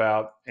talk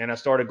about, and I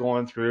started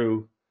going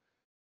through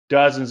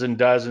dozens and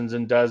dozens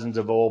and dozens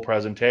of old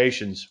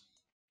presentations.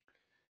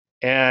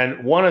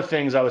 And one of the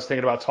things I was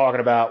thinking about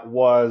talking about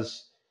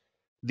was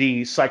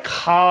the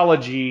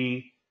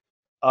psychology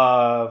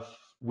of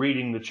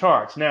reading the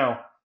charts.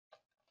 Now,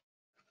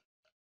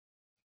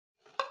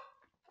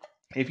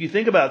 if you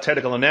think about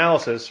technical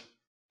analysis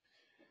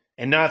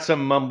and not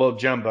some mumbo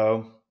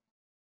jumbo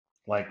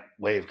like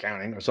wave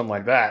counting or something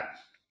like that,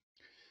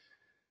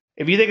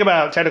 if you think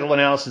about technical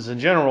analysis in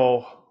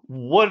general,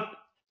 what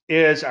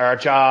is our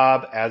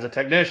job as a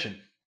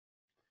technician?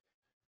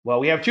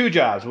 Well, we have two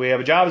jobs. We have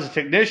a job as a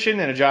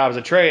technician and a job as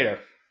a trader.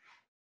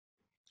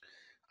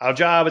 Our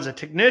job as a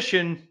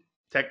technician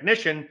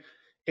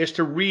is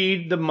to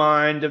read the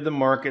mind of the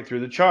market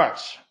through the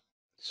charts.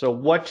 So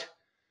what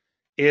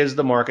is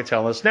the market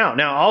telling us now?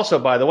 Now, also,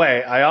 by the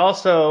way, I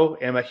also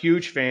am a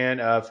huge fan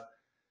of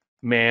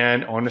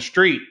man on the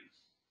street.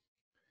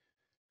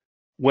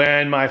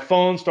 When my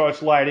phone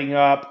starts lighting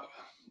up,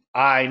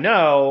 I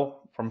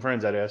know, from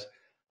friends that is,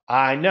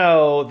 I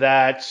know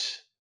that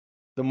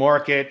the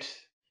market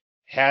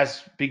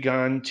has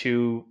begun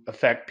to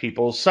affect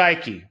people's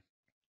psyche.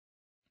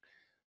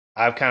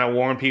 I've kind of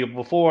warned people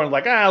before, and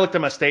like, I looked at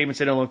my statements,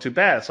 they don't look too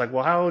bad. It's like,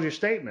 well, how old is your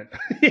statement?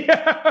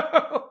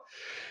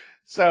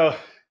 So,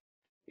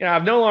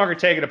 I've no longer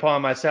taken it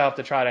upon myself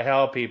to try to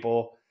help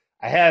people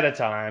ahead of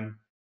time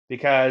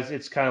because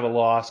it's kind of a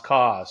lost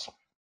cause.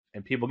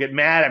 And people get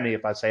mad at me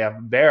if I say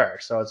I'm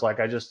bearish. So it's like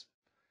I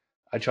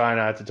try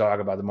not to talk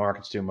about the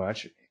markets too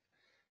much.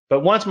 But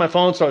once my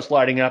phone starts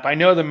lighting up, I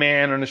know the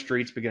man on the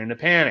street's beginning to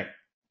panic.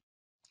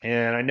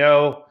 And I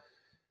know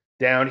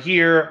down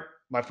here,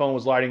 my phone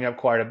was lighting up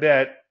quite a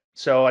bit.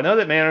 So I know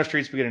that man on the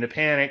street's beginning to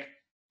panic.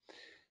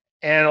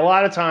 And a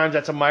lot of times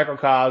that's a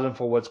microcosm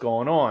for what's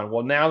going on.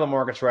 Well, now the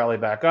market's rally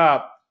back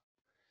up.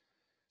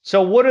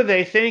 So what are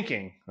they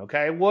thinking?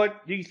 Okay,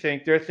 what do you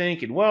think they're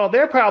thinking? Well,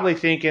 they're probably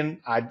thinking,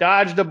 I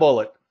dodged a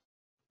bullet.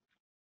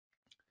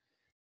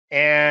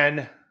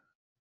 And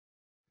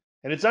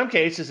in some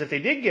cases, if they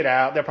did get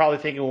out, they're probably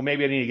thinking, well,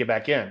 maybe I need to get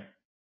back in.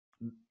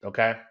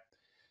 Okay.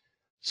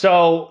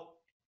 So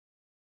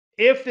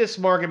if this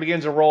market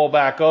begins to roll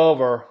back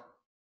over,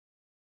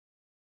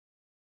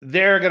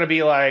 they're going to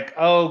be like,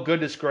 oh,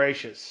 goodness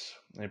gracious.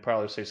 They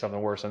probably say something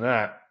worse than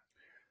that.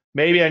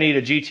 Maybe I need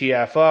a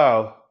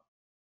GTFO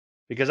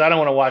because I don't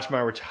want to watch my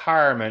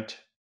retirement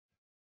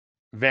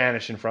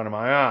vanish in front of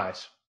my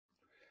eyes.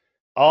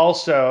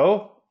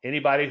 Also,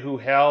 anybody who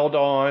held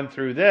on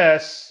through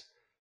this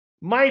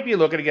might be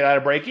looking to get out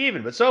of break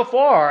even. But so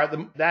far,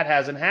 that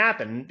hasn't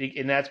happened.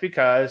 And that's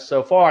because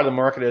so far the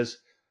market is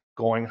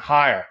going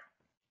higher.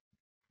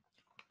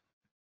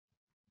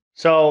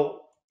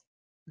 So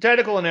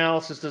technical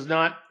analysis does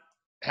not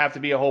have to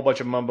be a whole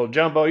bunch of mumbo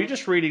jumbo. You're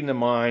just reading the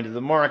mind of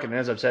the market. And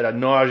as I've said ad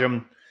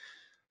nauseum,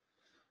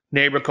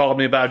 neighbor called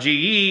me about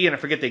GE, and I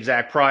forget the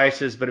exact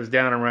prices, but it was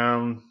down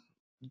around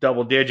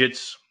double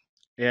digits,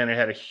 and it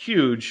had a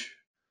huge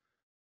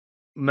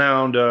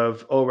mound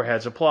of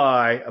overhead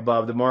supply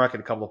above the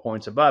market, a couple of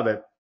points above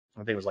it. I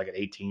think it was like at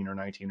 18 or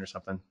 19 or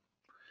something.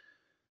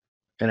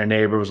 And a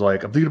neighbor was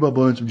like, I'm thinking about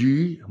buying some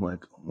GE. I'm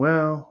like,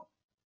 well,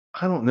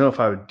 I don't know if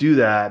I would do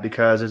that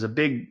because there's a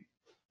big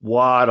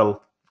wad of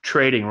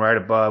trading right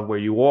above where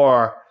you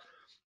are.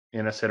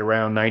 And I said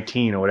around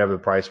 19 or whatever the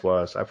price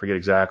was. I forget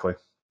exactly.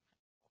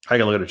 I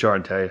can look at the chart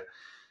and tell you.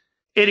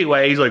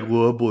 Anyway, he's like,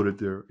 well, I bought it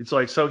there. It's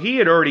like, so he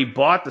had already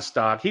bought the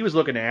stock. He was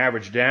looking to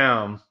average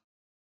down.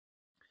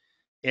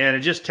 And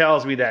it just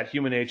tells me that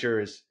human nature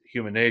is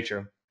human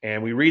nature.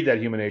 And we read that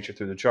human nature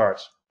through the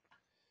charts.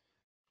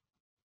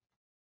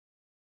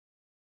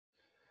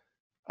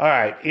 All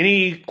right.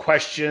 Any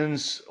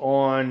questions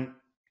on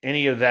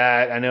any of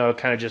that? I know I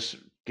kind of just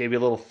gave you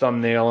a little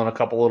thumbnail and a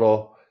couple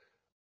little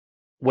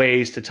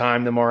ways to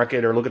time the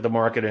market or look at the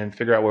market and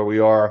figure out where we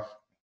are.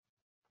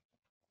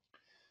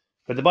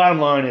 But the bottom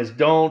line is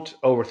don't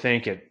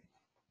overthink it.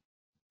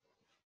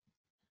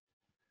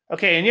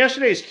 Okay, in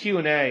yesterday's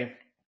Q&A,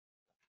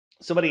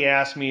 somebody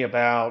asked me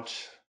about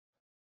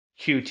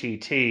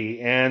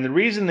QTT. And the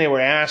reason they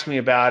were asking me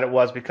about it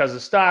was because the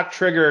stock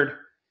triggered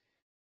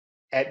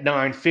at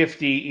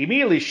 950,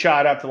 immediately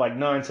shot up to like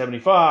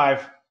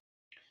 975.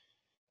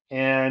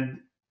 And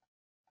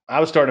I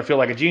was starting to feel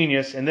like a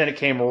genius. And then it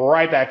came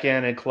right back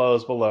in and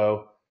closed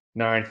below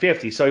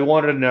 950. So he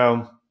wanted to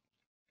know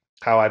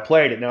how I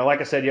played it. Now,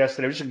 like I said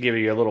yesterday, I'm just going to give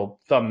you a little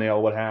thumbnail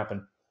of what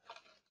happened.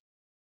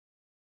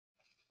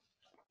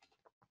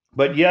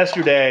 But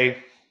yesterday,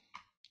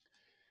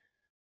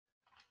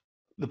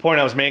 the point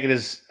I was making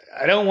is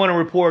I don't want to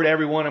report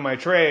every one of my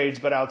trades,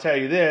 but I'll tell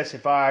you this.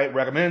 If I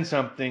recommend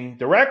something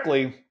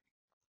directly,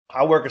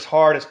 I work as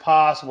hard as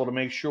possible to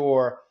make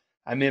sure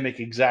I mimic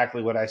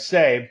exactly what I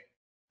say.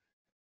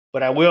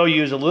 But I will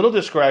use a little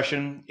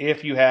discretion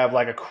if you have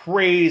like a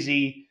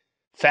crazy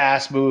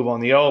fast move on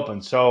the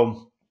open.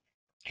 So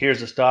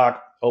here's the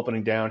stock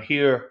opening down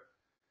here.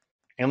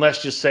 And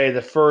let's just say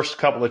the first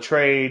couple of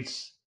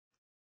trades,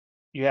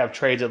 you have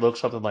trades that look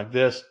something like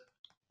this.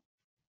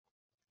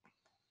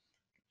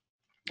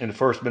 In the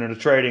first minute of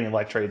trading, and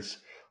like trades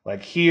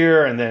like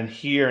here and then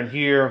here and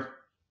here.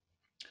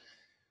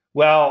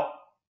 Well,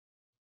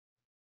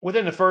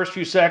 within the first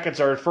few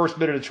seconds or first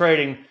minute of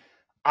trading,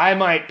 I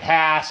might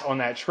pass on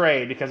that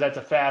trade because that's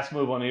a fast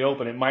move on the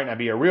open. It might not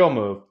be a real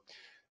move.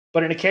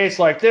 But in a case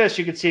like this,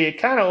 you can see it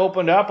kind of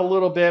opened up a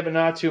little bit, but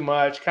not too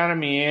much, kind of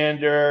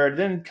meandered,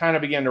 then kind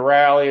of began to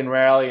rally and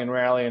rally and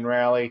rally and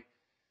rally.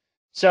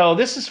 So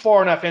this is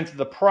far enough into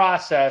the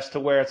process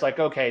to where it's like,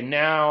 okay,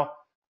 now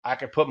I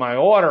could put my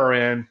order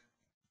in.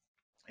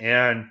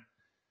 And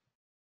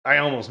I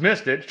almost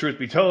missed it, truth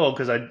be told,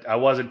 because I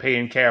wasn't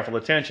paying careful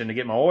attention to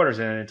get my orders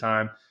in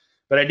time.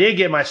 But I did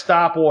get my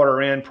stop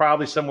order in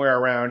probably somewhere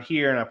around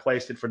here, and I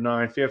placed it for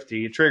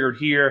 950. It triggered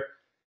here.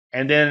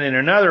 And then in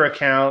another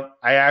account,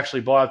 I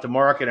actually bought at the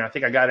market, and I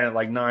think I got in at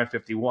like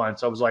 951.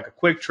 So it was like a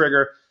quick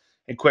trigger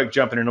and quick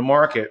jumping in the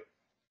market.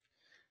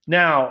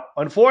 Now,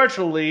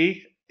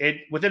 unfortunately,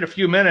 within a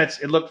few minutes,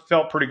 it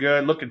felt pretty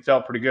good.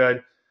 Felt pretty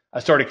good. I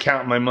started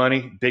counting my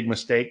money. Big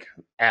mistake,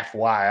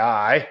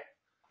 FYI.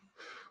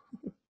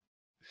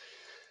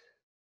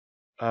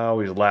 I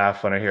always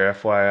laugh when I hear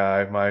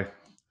FYI. My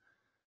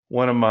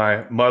one of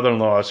my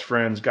mother-in-law's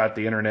friends got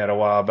the internet a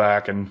while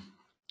back, and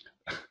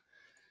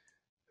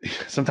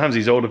sometimes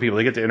these older people,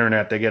 they get the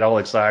internet, they get all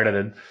excited,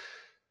 and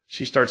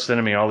she starts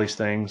sending me all these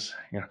things.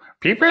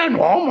 People in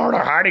Walmart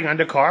are hiding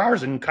under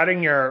cars and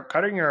cutting your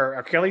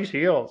Achilles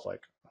heel. It's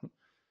like,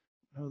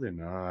 no, they're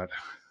not.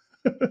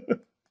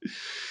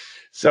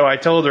 So I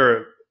told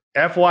her,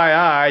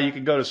 FYI, you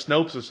can go to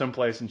Snopes or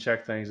someplace and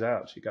check things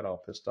out. She got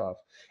all pissed off.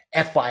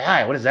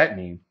 FYI, what does that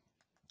mean?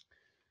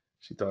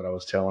 She thought I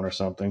was telling her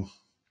something.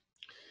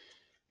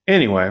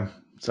 Anyway,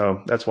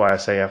 so that's why I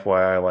say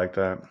FYI like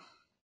that.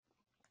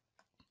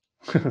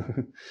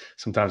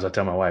 Sometimes I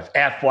tell my wife,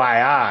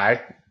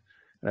 FYI,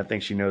 and I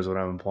think she knows what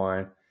I'm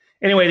implying.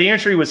 Anyway, the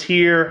entry was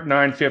here,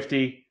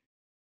 950.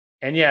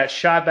 And yeah, it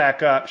shot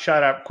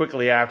up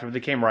quickly after, but they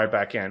came right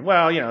back in.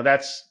 Well,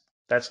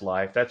 that's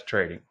life. That's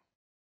trading.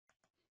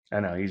 I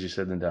know, easier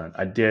said than done.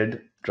 I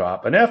did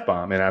drop an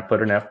F-bomb, and I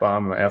put an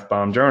F-bomb in my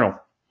F-bomb journal,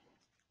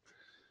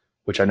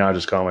 which I now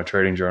just call my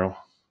trading journal.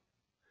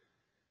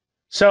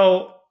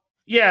 So,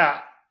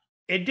 yeah,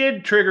 it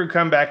did trigger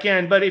come back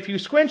in, but if you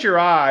squint your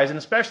eyes, and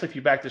especially if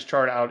you back this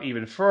chart out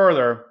even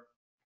further,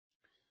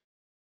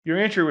 your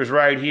entry was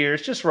right here.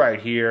 It's just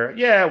right here.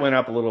 Yeah, it went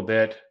up a little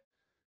bit.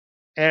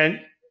 And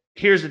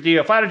here's the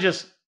deal. If I'd have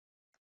just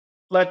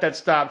let that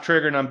stop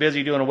trigger and I'm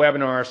busy doing a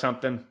webinar or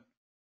something,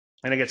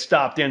 and I get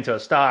stopped into a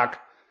stock,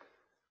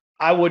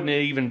 I wouldn't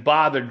have even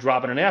bothered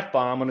dropping an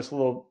F-bomb on this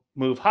little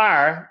move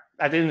higher.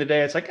 At the end of the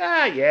day, it's like,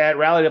 yeah, it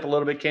rallied up a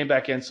little bit, came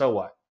back in, so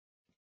what?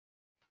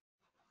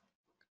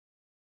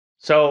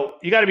 So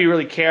you got to be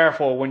really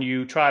careful when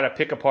you try to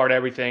pick apart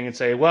everything and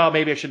say, well,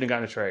 maybe I shouldn't have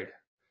gotten a trade.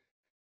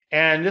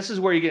 And this is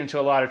where you get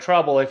into a lot of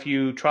trouble if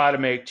you try to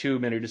make too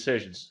many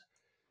decisions.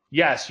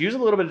 Yes, use a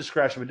little bit of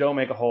discretion, but don't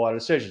make a whole lot of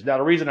decisions. Now,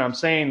 the reason I'm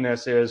saying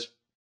this is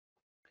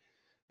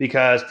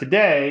because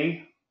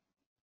today,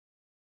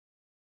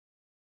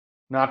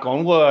 knock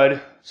on wood,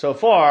 so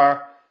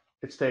far,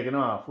 it's taken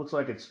off. Looks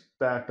like it's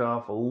backed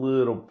off a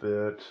little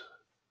bit.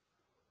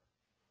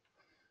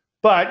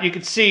 But you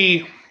can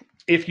see,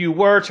 if you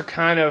were to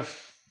kind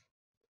of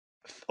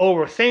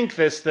overthink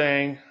this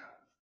thing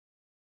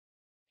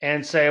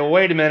and say, well,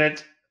 wait a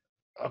minute,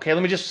 okay,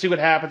 let me just see what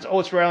happens. Oh,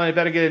 it's rallying,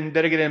 better get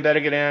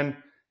in.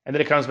 And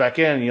then it comes back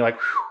in, and you're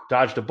like, whew,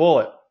 dodged a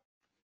bullet.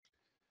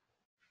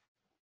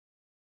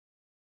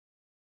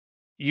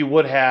 You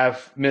would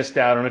have missed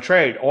out on a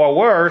trade. Or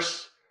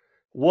worse,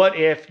 what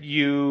if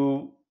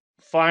you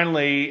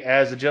finally,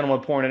 as the gentleman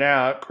pointed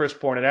out, Chris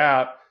pointed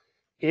out,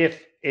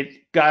 if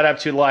it got up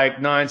to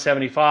like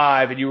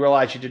 975 and you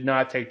realize you did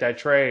not take that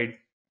trade,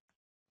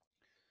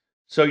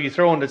 so you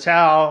throw in the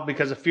towel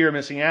because of fear of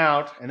missing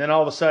out, and then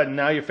all of a sudden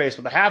now you're faced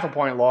with a half a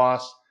point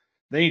loss,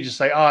 then you just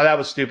say, oh, that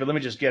was stupid, let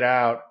me just get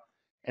out.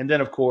 And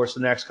then, of course, the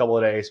next couple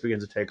of days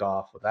begins to take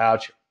off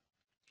without you.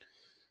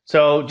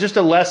 So just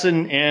a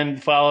lesson in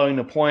following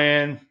the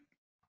plan,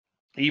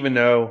 even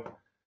though,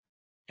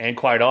 and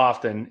quite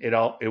often,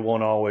 it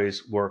won't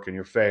always work in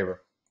your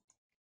favor.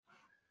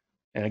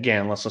 And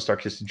again, let's not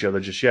start kissing each other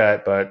just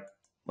yet, but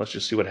let's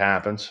just see what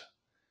happens.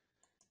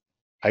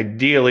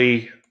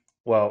 Ideally,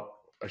 well,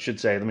 I should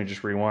say, let me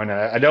just rewind.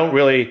 I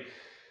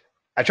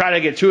try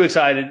to get too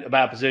excited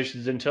about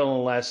positions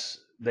unless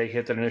they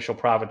hit the initial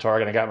profit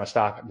target. I got my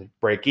stock at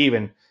break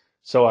even,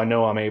 so I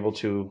know I'm able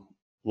to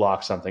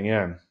lock something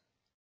in.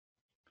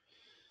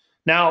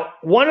 Now,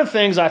 one of the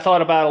things I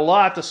thought about a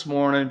lot this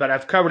morning, but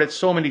I've covered it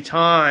so many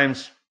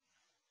times,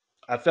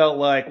 I felt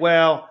like,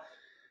 well,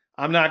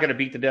 I'm not going to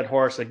beat the dead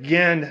horse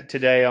again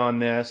today on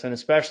this, and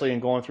especially in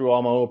going through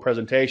all my old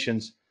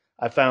presentations,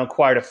 I found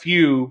quite a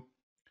few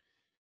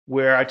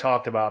where I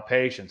talked about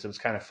patience. It was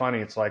kind of funny.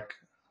 It's like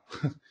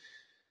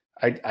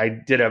I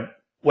did a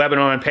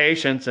webinar on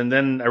patience, and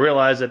then I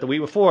realized that the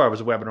week before I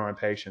was a webinar on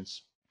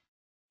patience.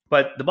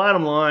 But the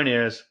bottom line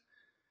is,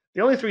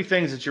 the only three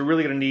things that you're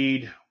really going to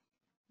need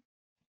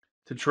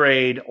to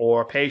trade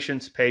are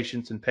patience,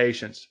 patience, and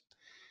patience.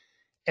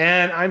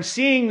 And I'm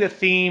seeing the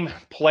theme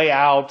play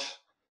out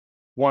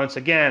once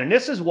again. And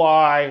this is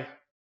why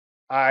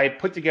I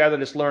put together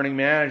this learning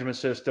management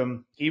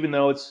system, even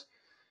though it's,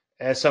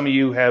 as some of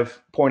you have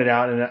pointed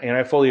out, and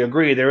I fully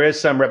agree, there is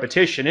some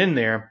repetition in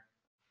there.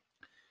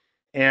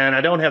 And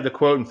I don't have the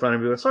quote in front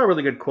of you. I saw a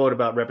really good quote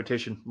about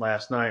repetition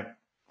last night.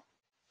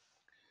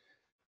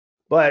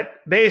 But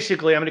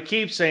basically, I'm going to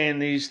keep saying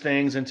these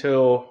things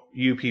until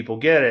you people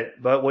get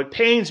it. But what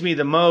pains me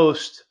the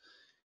most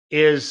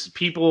is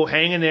people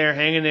hanging there.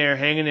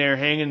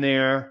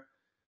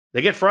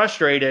 They get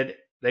frustrated.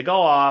 They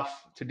go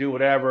off to do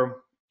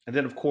whatever. And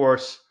then, of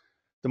course,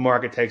 the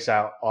market takes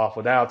off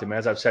without them.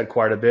 As I've said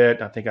quite a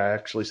bit, I think I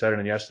actually said it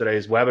in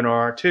yesterday's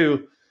webinar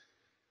too.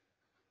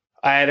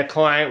 I had a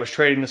client was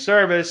trading the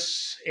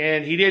service,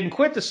 and he didn't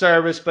quit the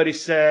service, but he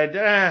said,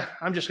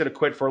 I'm just going to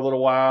quit for a little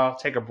while,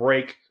 take a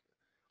break.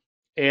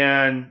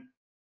 And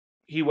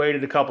he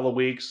waited a couple of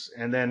weeks,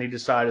 and then he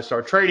decided to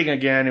start trading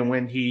again. And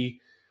when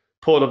he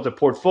pulled up the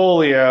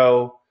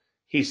portfolio,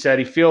 he said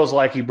he feels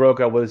like he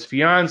broke up with his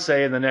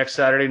fiance, and the next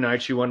Saturday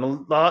night she won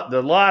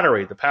the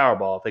lottery, the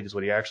Powerball, I think is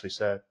what he actually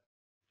said.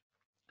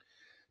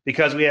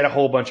 because we had a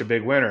whole bunch of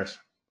big winners.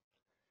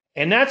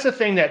 And that's the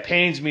thing that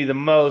pains me the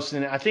most.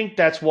 And I think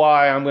that's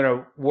why I'm going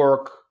to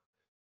work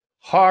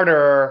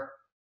harder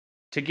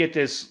to get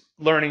this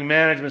learning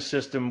management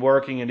system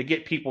working and to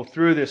get people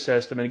through this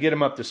system and get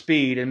them up to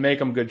speed and make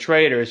them good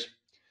traders,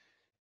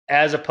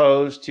 as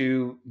opposed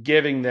to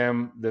giving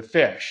them the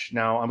fish.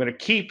 Now, I'm going to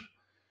keep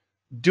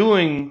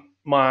doing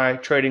my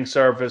trading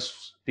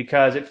service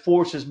because it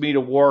forces me to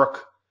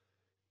work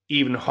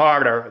even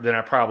harder than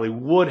I probably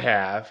would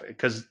have,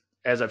 because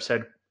as I've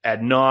said ad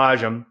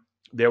nauseum,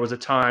 there was a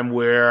time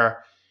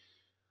where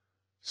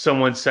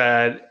someone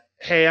said,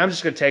 hey, I'm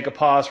just going to take a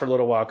pause for a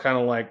little while, kind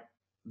of like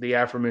the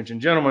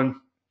aforementioned gentleman,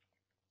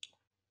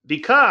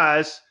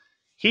 because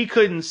he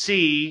couldn't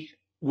see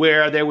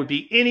where there would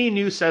be any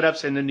new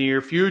setups in the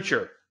near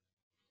future.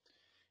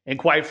 And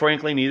quite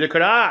frankly, neither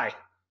could I.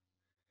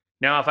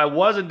 Now, if I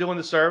wasn't doing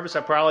the service,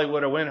 I probably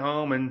would have went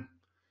home and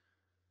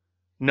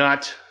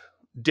not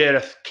did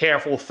a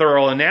careful,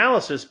 thorough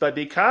analysis. But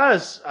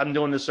because I'm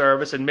doing the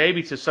service, and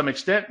maybe to some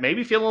extent,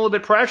 maybe feeling a little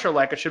bit pressure,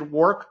 like I should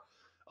work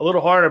a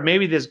little harder,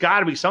 maybe there's got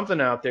to be something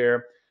out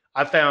there,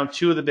 I found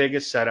two of the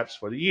biggest setups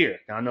for the year.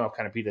 Now, I know I've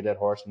kind of beat the dead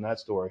horse in that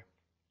story.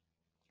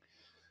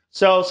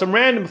 So some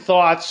random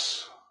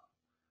thoughts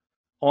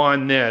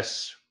on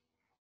this.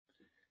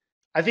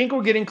 I think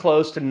we're getting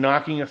close to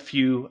knocking a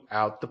few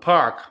out the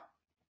park.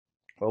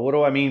 Well, what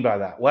do I mean by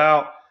that?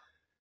 Well,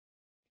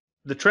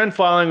 the trend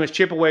following was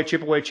chip away,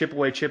 chip away, chip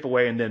away, chip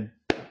away, and then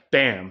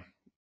bam,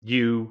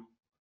 you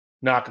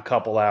knock a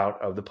couple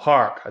out of the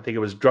park. I think it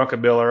was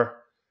Druckenmiller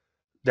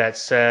that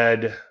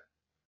said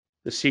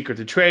the secret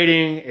to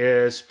trading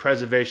is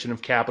preservation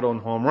of capital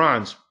and home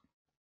runs.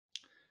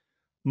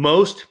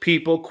 Most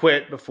people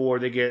quit before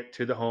they get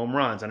to the home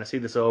runs, and I see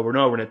this over and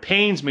over, and it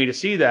pains me to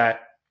see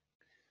that.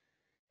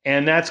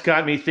 And that's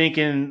got me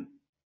thinking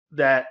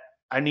that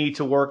I need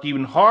to work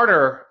even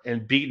harder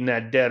in beating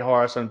that dead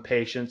horse on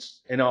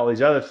patience and all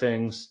these other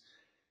things.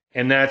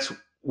 And that's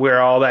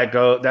where all that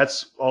goes.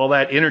 That's all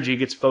that energy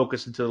gets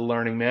focused into the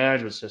learning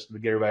management system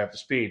to get everybody up to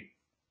speed.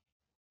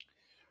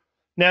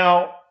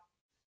 Now,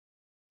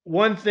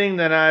 one thing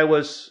that I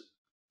was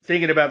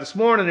thinking about this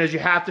morning is you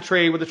have to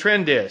trade where the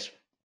trend is.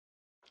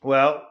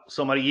 Well,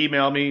 somebody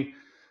emailed me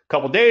a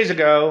couple days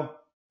ago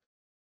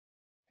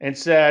and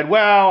said,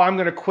 well, I'm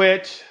going to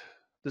quit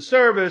the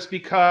service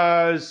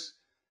because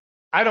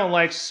I don't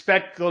like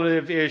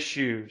speculative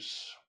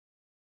issues,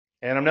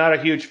 and I'm not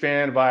a huge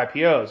fan of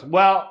IPOs.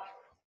 Well,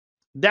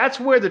 that's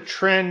where the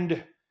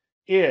trend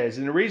is.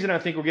 And the reason I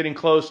think we're getting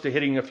close to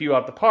hitting a few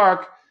out the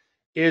park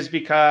is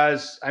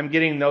because I'm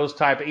getting those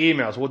type of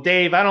emails. Well,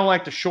 Dave, I don't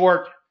like to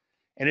short,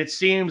 and it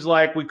seems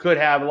like we could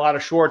have a lot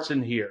of shorts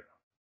in here.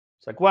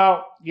 It's like,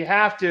 well, you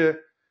have to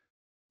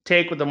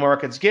take what the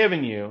market's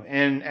giving you.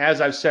 And as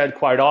I've said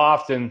quite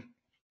often,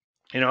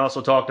 and I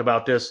also talked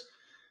about this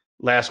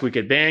last week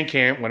at band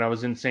camp when I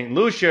was in St.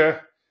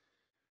 Lucia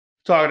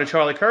talking to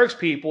Charlie Kirk's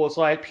people, it's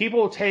like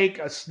people take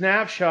a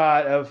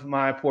snapshot of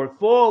my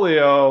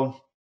portfolio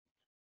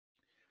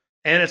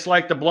and it's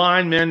like the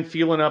blind men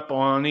feeling up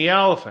on the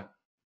elephant.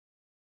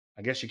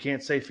 I guess you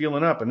can't say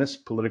feeling up in this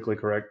politically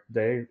correct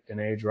day and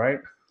age, right?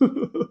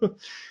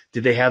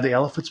 Did they have the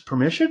elephant's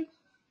permission?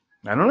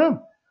 I don't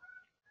know.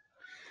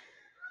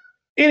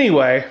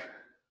 Anyway,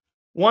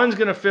 one's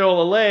going to feel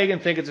a leg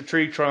and think it's a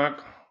tree trunk.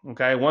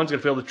 Okay, one's going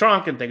to feel the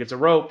trunk and think it's a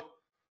rope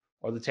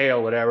or the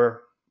tail,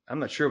 whatever. I'm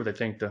not sure what they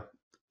think the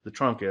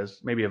trunk is.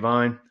 Maybe a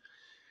vine.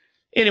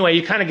 Anyway,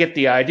 you kind of get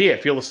the idea.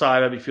 Feel the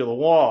side of it, feel the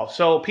wall.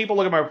 So people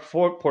look at my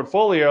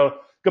portfolio,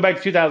 go back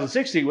to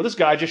 2016. Well, this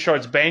guy just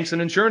shorts banks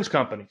and insurance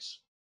companies.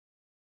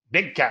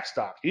 Big cap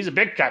stock. He's a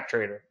big cap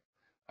trader.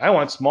 I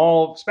want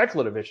small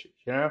speculative issues,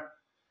 you know.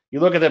 You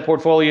look at that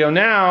portfolio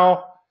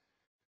now,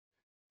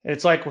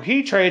 it's like, well,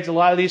 he trades a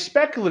lot of these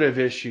speculative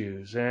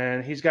issues,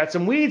 and he's got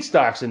some weed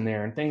stocks in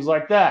there and things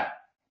like that.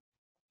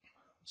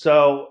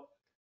 So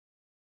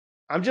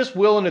I'm just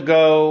willing to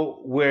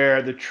go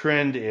where the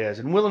trend is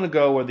and willing to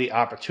go where the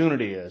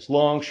opportunity is,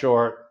 long,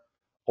 short,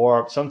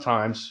 or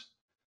sometimes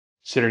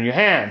sit in your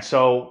hand.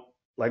 So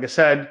like I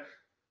said,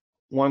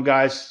 one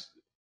guy's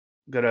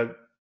going to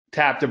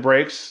tap the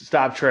brakes,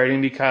 stop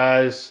trading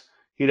because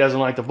he doesn't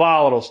like the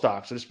volatile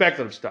stocks or the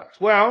speculative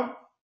stocks. Well,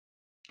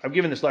 I've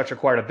given this lecture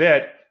quite a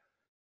bit.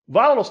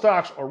 Volatile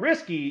stocks are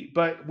risky,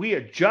 but we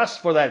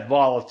adjust for that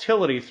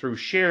volatility through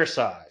share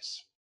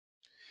size.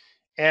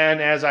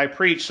 And as I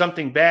preach,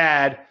 something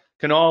bad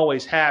can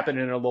always happen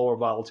in a lower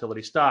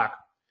volatility stock.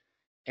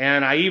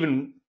 And I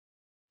even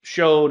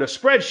showed a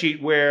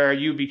spreadsheet where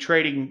you'd be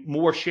trading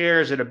more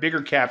shares at a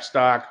bigger cap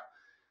stock,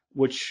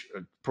 which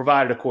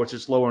provided, of course,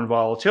 it's lower in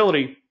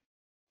volatility.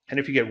 And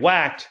if you get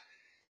whacked,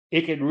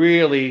 it can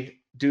really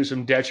do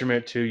some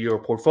detriment to your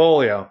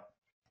portfolio.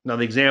 Now,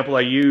 the example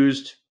I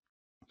used,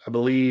 I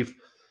believe,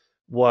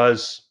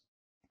 was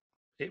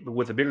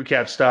with a bigger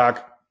cap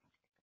stock.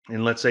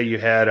 And let's say you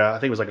had, I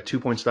think it was like a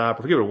 2-point stop.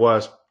 I forget what it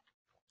was.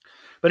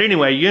 But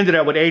anyway, you ended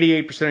up with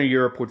 88% of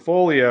your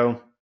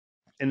portfolio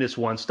in this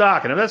one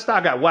stock. And if that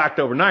stock got whacked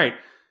overnight,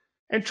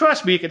 And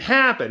trust me, it can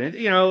happen. And,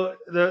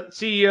 the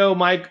CEO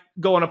might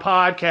go on a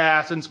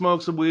podcast and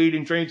smoke some weed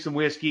and drink some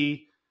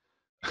whiskey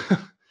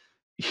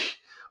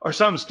or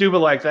something stupid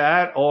like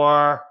that.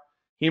 Or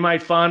he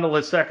might fondle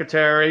his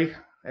secretary,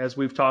 as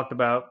we've talked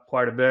about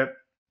quite a bit.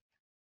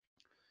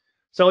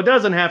 So it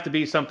doesn't have to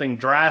be something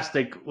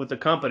drastic with the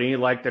company,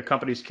 like the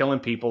company's killing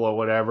people or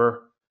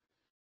whatever.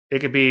 It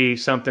could be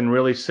something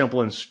really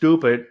simple and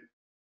stupid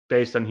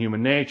based on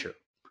human nature.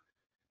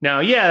 Now,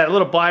 yeah, that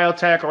little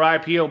biotech or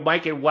IPO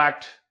might get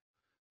whacked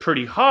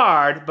pretty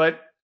hard,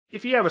 but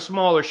if you have a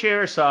smaller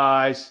share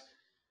size,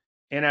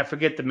 and I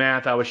forget the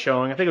math I was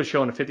showing, I think it was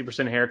showing a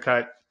 50%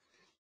 haircut,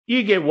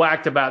 you get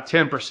whacked about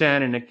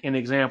 10% in the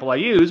example I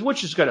use,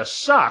 which is going to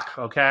suck,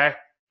 okay?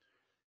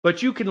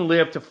 But you can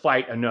live to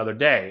fight another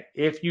day.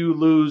 If you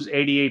lose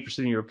 88%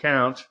 of your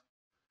account,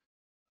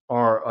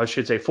 or I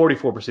should say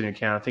 44% of your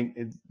account, I think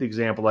the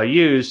example I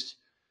used,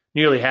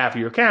 nearly half of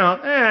your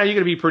account, you're going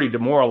to be pretty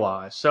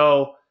demoralized.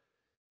 So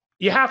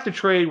you have to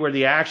trade where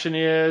the action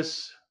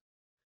is,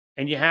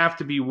 and you have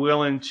to be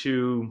willing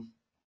to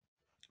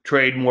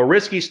trade more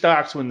risky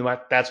stocks when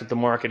that's what the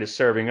market is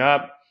serving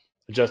up,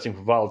 adjusting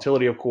for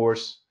volatility, of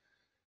course.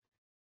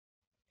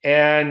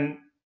 And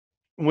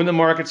when the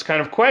market's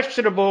kind of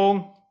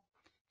questionable,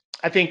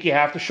 I think you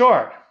have to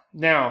short.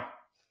 Now,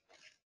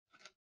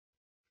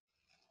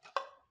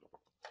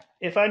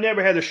 if I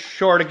never had to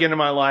short again in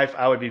my life,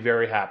 I would be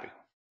very happy.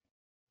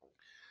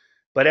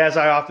 But as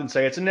I often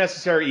say, it's a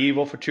necessary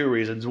evil for two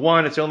reasons.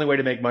 One, it's the only way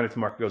to make money if the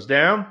market goes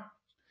down.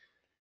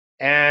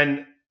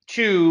 And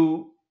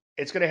two,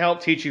 it's going to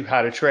help teach you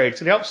how to trade.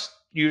 So it helps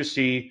you to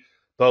see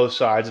both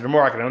sides of the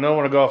market. I don't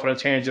want to go off on a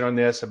tangent on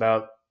this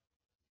about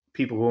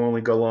people who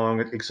only go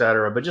long, et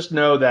cetera. But just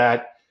know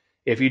that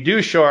if you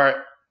do short,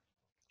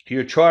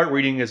 your chart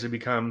reading has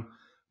become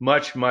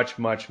much, much,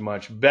 much,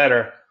 much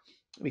better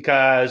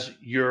because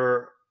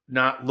you're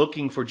not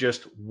looking for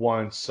just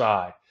one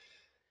side.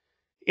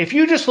 If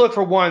you just look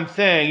for one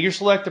thing, you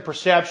select the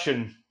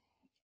perception,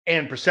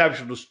 and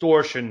perceptual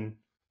distortion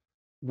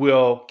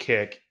will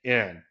kick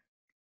in.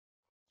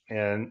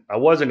 And I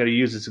wasn't going to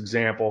use this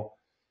example,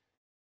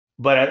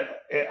 but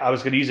I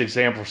was going to use an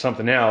example for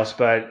something else,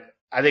 but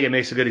I think it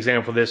makes a good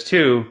example for this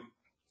too.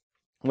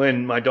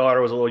 When my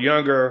daughter was a little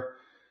younger,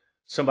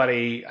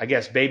 somebody, I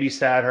guess,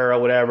 babysat her or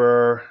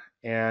whatever,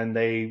 and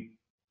they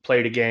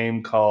played a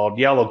game called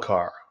Yellow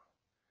Car.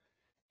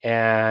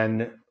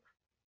 And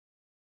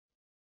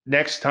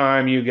next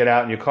time you get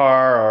out in your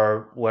car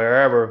or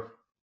wherever,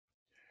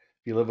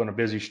 if you live on a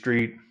busy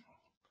street,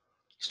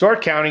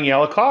 start counting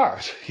yellow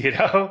cars,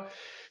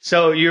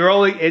 So you're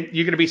going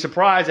to be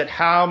surprised at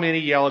how many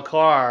yellow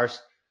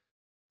cars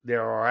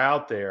there are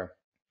out there.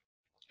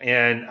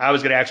 And I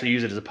was going to actually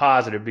use it as a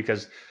positive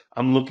because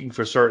I'm looking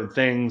for certain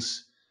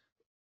things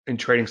in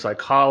trading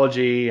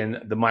psychology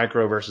and the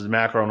micro versus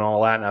macro and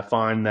all that. And I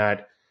find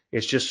that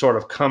it's just sort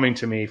of coming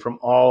to me from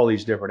all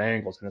these different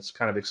angles. And it's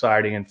kind of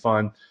exciting and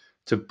fun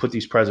to put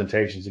these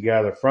presentations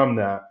together from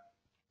that.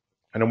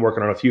 And I'm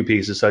working on a few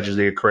pieces such as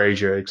the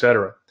Acrasia, et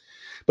cetera.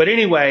 But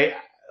anyway,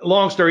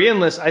 long story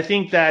endless, I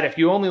think that if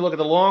you only look at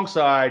the long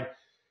side,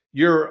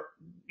 you're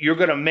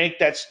going to make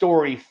that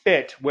story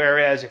fit.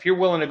 Whereas if you're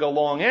willing to go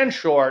long and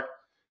short,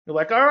 you're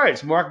like, all right,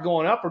 is the market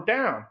going up or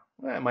down?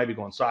 Well, it might be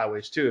going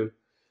sideways too.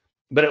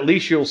 But at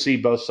least you'll see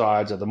both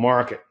sides of the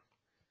market.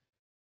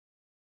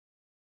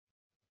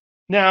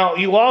 Now,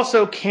 you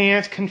also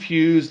can't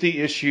confuse the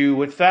issue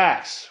with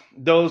facts.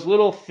 Those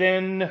little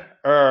thinner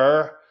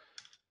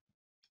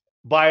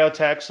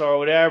biotechs or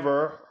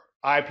whatever,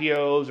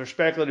 IPOs or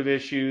speculative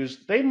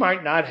issues, they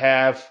might not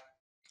have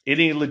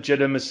any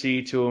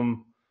legitimacy to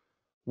them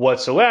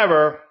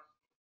whatsoever.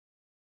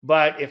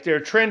 But if they're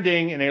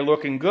trending and they're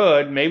looking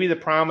good, maybe the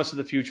promise of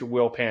the future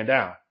will pan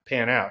out.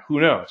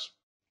 Who knows?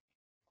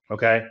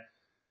 Okay?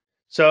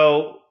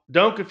 So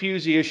don't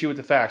confuse the issue with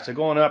the facts. They're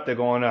going up, they're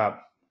going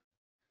up.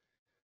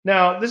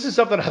 Now, this is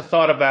something I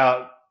thought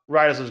about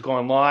right as I was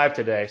going live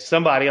today.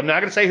 Somebody, I'm not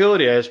going to say who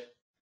it is,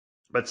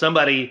 but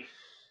somebody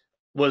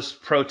was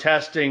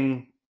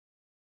protesting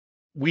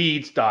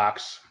weed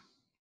stocks.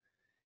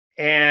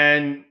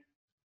 And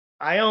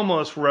I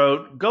almost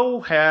wrote,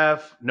 go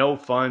have no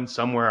fun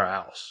somewhere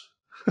else.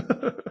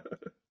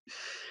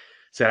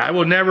 Said, I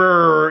will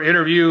never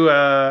interview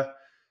a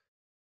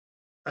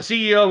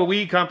CEO of a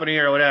weed company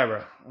or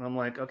whatever. And I'm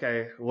like,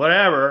 okay,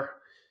 whatever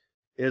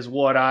is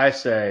what I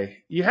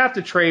say. You have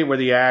to trade where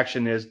the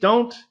action is.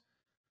 Don't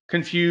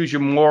confuse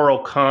your moral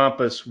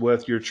compass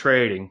with your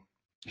trading.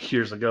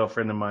 Years ago, a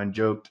friend of mine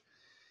joked.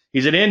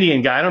 He's an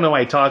Indian guy. I don't know why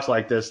he talks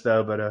like this,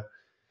 though, but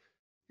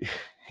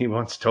he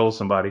once told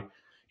somebody,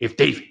 if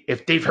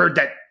they've heard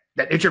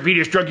that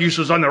intravenous drug use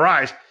was on the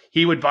rise,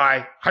 he would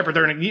buy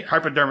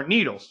hypodermic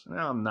needles. No,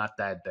 I'm not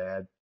that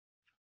bad.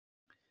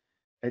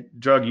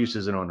 Drug use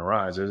isn't on the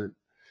rise, is it?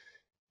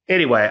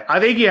 Anyway, I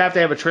think you have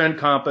to have a trend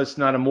compass,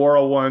 not a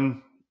moral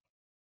one.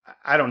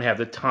 I don't have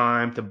the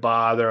time to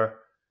bother,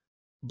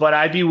 but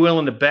I'd be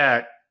willing to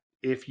bet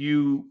if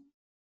you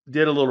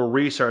did a little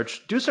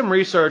research, do some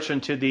research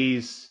into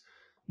these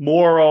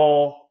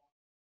moral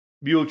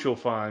mutual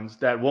funds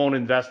that won't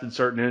invest in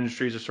certain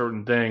industries or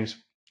certain things.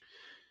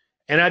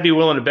 And I'd be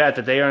willing to bet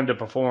that they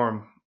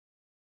underperform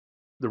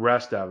the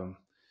rest of them.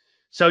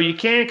 So you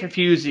can't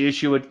confuse the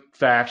issue with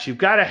facts. You've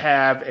got to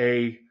have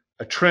a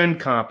trend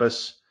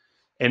compass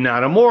and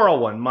not a moral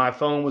one. My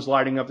phone was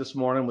lighting up this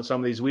morning with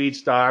some of these weed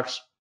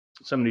stocks,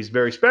 some of these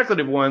very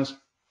speculative ones.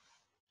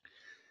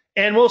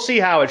 And we'll see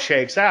how it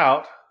shakes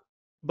out,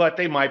 but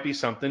they might be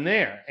something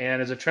there.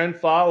 And as a trend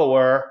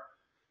follower,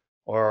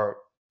 or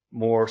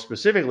more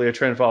specifically, a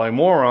trend following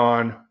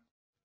moron,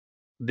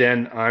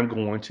 then I'm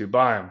going to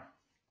buy them.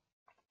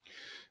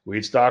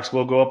 Weed stocks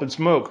will go up in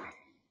smoke.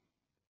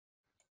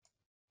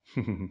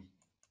 I'm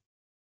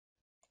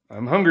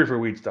hungry for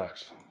weed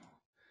stocks.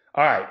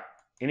 All right.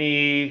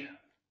 Any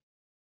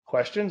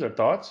questions or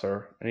thoughts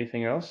or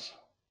anything else?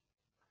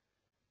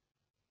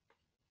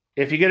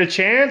 If you get a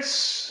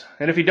chance,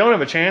 and if you don't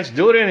have a chance,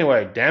 do it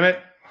anyway. Damn it.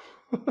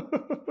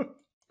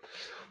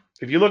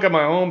 If you look at my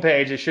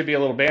homepage, there should be a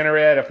little banner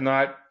ad. If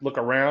not, look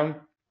around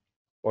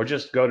or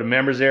just go to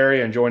members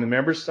area and join the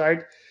members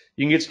site.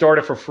 You can get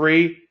started for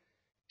free.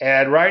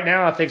 And right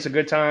now, I think it's a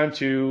good time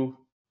to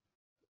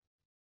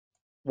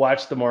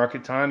watch the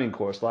market timing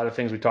course. A lot of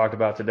things we talked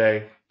about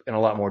today in a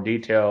lot more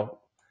detail.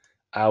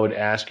 I would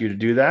ask you to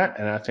do that,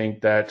 and I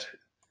think that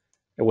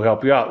it will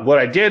help you out. What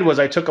I did was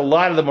I took a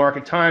lot of the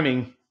market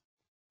timing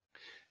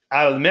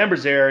out of the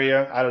members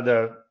area, out of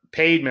the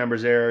paid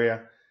members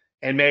area,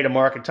 and made a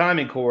market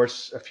timing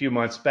course a few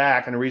months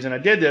back. And the reason I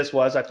did this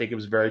was I think it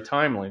was very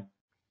timely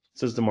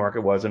since the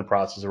market was in the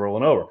process of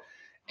rolling over.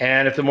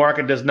 And if the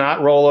market does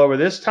not roll over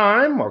this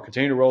time, or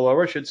continue to roll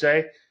over, I should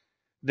say,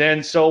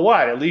 then so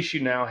what? At least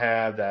you now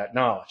have that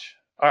knowledge.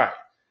 All right,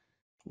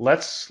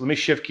 let me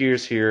shift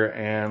gears here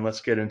and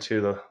let's get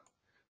into the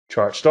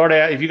chart.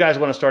 If you guys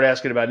want to start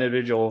asking about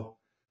individual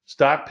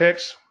stock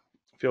picks,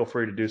 feel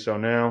free to do so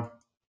now.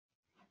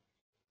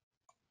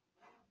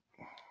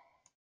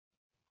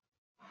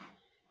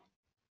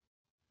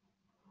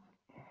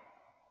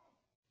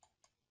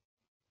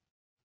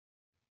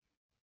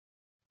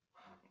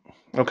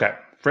 Okay,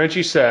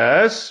 Frenchie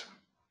says,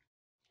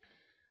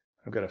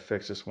 I've got to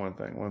fix this one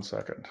thing. 1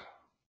 second.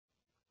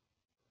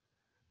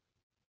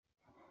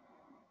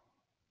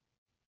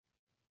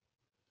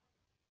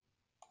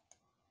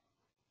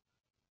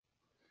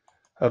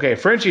 Okay,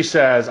 Frenchie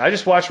says, I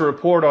just watched a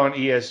report on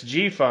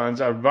ESG funds,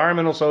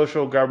 environmental,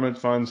 social, government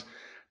funds.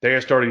 They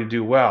are starting to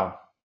do well.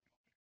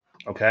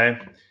 Okay.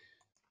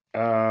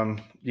 Do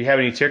you have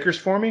any tickers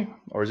for me?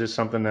 Or is this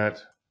something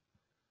that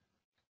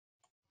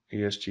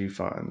ESG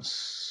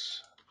funds?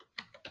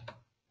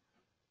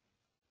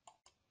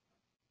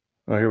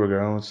 Oh, here we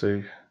go. Let's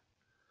see.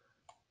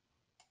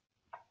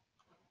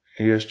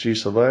 ESG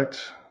select.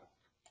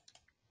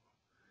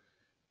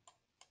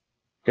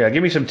 Yeah,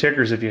 give me some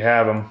tickers if you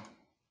have them.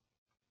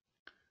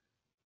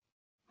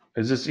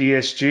 Is this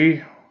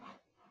ESG?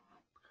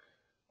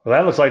 Well,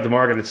 that looks like the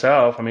market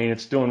itself. I mean,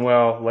 it's doing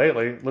well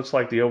lately. It looks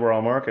like the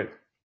overall market.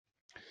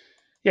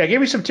 Yeah, give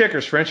me some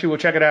tickers, Frenchie. We'll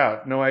check it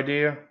out. No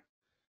idea?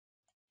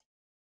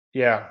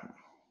 Yeah.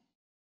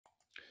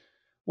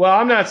 Well,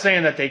 I'm not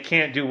saying that they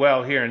can't do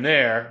well here and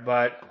there,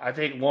 but I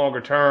think longer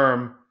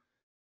term,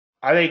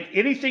 I think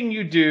anything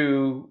you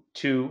do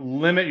to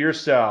limit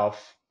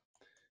yourself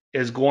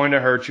is going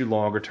to hurt you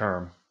longer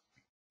term.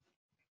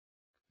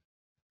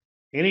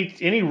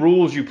 Any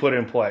rules you put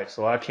in place,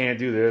 so I can't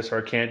do this or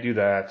I can't do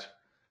that,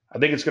 I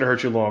think it's going to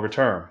hurt you longer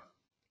term.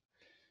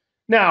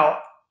 Now,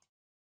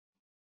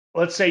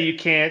 let's say you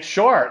can't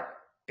short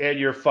in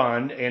your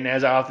fund, and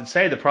as I often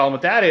say, the problem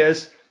with that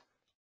is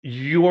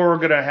you're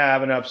going to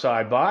have an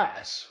upside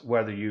bias,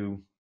 whether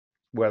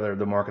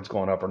the market's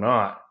going up or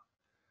not.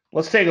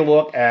 Let's take a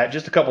look at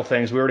just a couple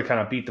things. We already kind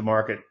of beat the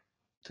market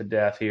to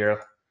death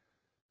here.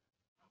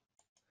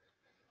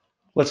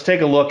 Let's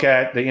take a look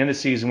at the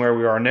indices and where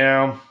we are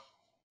now.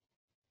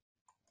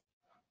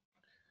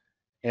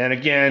 And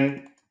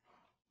again,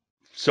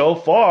 so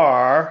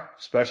far,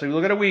 especially if we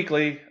look at a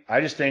weekly,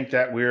 I just think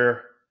that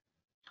we're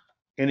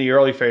in the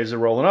early phase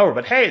of rolling over.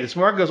 But hey, this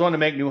market goes on to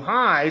make new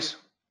highs,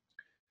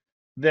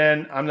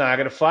 then I'm not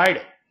going to fight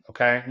it.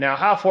 Okay. Now,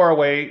 how far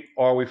away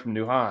are we from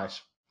new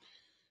highs?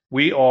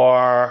 We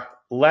are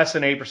less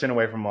than 8%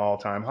 away from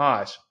all-time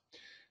highs.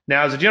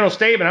 Now, as a general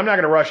statement, I'm not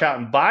going to rush out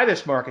and buy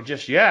this market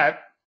just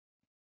yet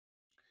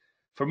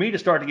for me to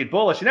start to get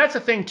bullish. And that's the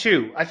thing,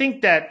 too. I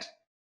think that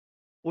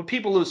what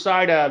people lose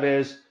sight of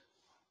is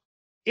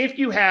if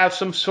you have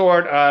some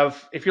sort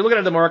of, if you're looking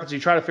at the markets, you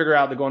try to figure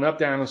out they're going up,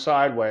 down, and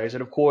sideways,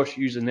 and of course,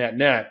 use the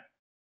net.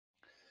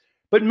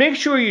 But make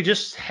sure you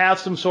just have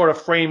some sort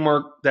of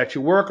framework that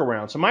you work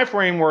around. So my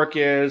framework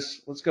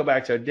is, let's go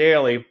back to a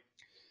daily.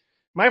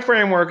 My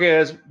framework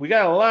is we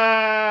got a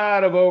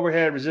lot of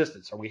overhead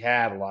resistance, or we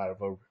have a lot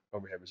of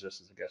overhead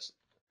resistance, I guess,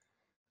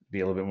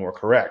 be a little bit more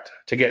correct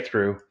to get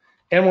through.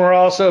 And we're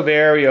also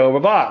very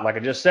overbought, like I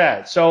just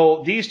said.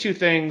 So these two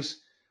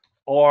things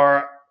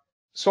are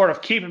sort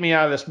of keeping me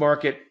out of this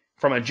market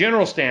from a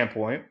general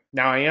standpoint.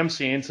 Now I am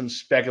seeing some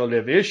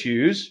speculative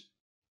issues,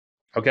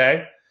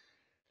 okay,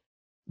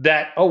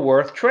 that are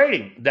worth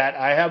trading, that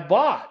I have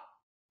bought.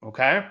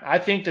 Okay, I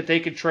think that they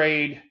could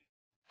trade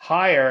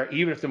higher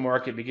even if the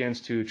market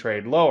begins to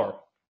trade lower.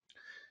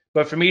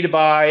 But for me to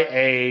buy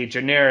a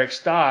generic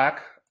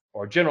stock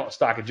or general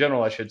stock in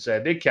general, I should say,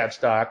 big cap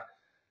stock,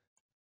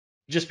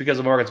 just because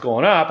the market's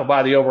going up, or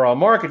buy the overall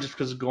market just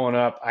because it's going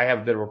up, I have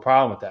a bit of a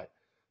problem with that.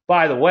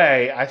 By the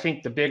way, I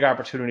think the big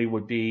opportunity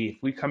would be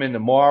if we come in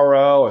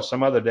tomorrow or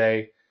some other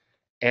day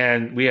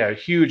and we have a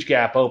huge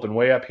gap open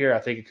way up here. I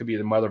think it could be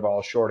the mother of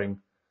all shorting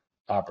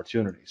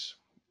opportunities.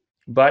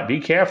 But be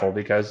careful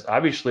because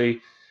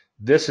obviously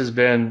this has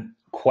been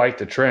quite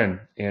the trend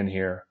in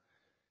here.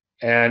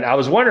 And I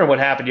was wondering what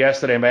happened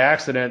yesterday. By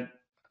accident,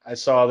 I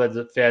saw that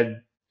the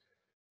Fed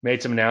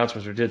made some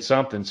announcements or did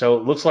something. So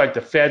it looks like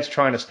the Fed's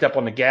trying to step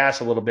on the gas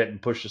a little bit and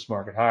push this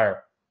market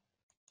higher.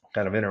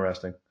 Kind of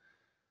interesting.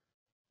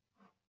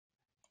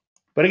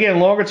 But again,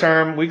 longer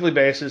term, weekly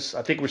basis,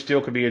 I think we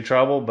still could be in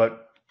trouble.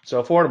 But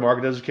so far, the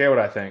market doesn't care what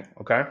I think.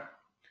 Okay.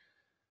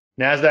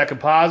 NASDAQ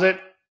composite,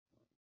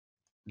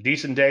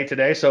 decent day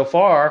today so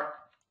far,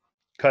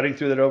 cutting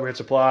through that overhead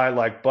supply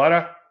like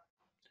butter.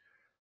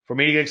 For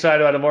me to get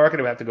excited about the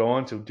market, I have to go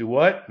on to do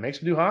what? Make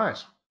some new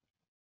highs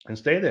and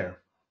stay there.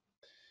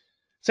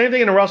 Same thing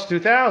in the Russell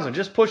 2000,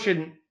 just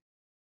pushing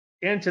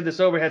into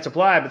this overhead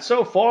supply. But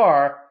so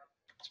far,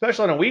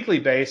 especially on a weekly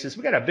basis,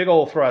 we got a big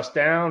old thrust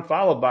down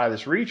followed by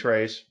this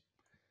retrace.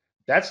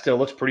 That still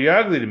looks pretty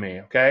ugly to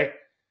me, okay?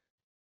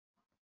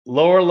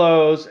 Lower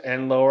lows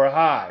and lower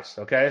highs,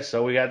 okay?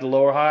 So we got the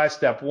lower highs,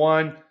 step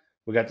one.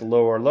 We got the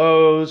lower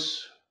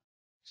lows,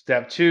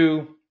 step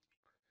two.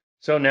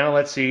 So now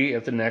let's see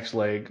if the next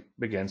leg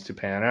begins to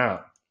pan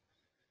out.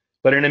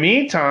 But in the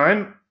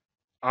meantime,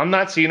 I'm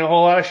not seeing a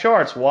whole lot of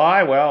shorts.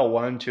 Why? Well,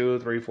 1, 2,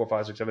 3, 4,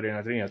 5, 6, 7, 8,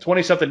 9, 10,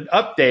 20-something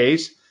up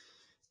days.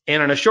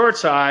 And on the short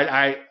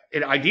side,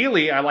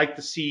 ideally, I like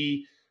to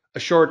see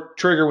a short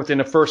trigger within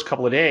the first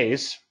couple of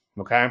days,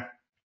 okay?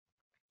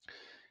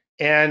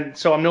 And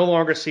so I'm no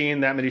longer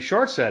seeing that many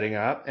shorts setting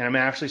up, and I'm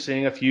actually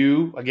seeing a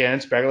few, again,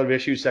 speculative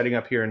issues setting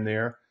up here and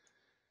there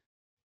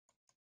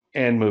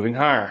and moving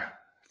higher.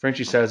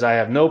 Frenchie says, I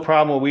have no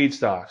problem with weed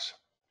stocks.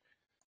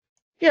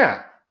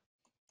 Yeah.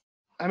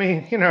 I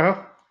mean,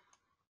 they're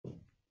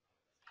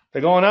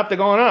going up, they're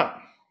going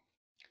up.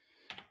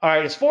 All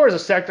right, as far as the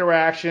sector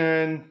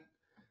action,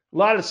 a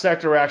lot of the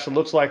sector action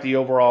looks like the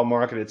overall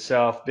market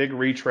itself. Big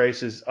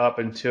retraces up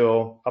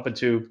into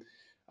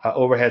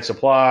overhead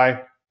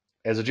supply.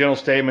 As a general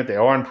statement, they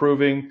are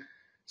improving.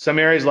 Some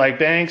areas like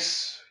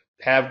banks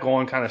have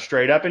gone kind of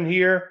straight up in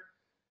here.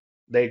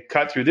 They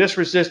cut through this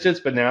resistance,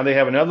 but now they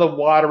have another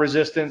water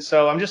resistance.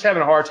 So I'm just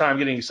having a hard time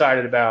getting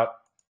excited about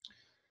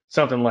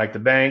something like the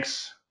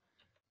banks.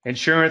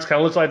 Insurance kind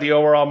of looks like the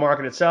overall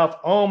market itself,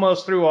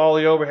 almost through all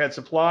the overhead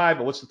supply.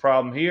 But what's the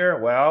problem here?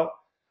 Well,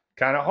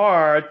 kind of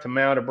hard to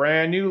mount a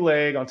brand new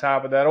leg on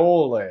top of that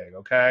old leg,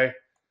 okay?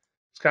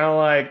 It's kind of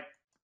like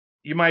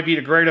you might be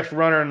the greatest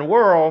runner in the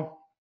world,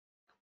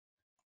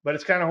 but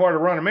it's kind of hard to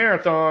run a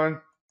marathon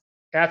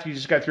after you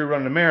just got through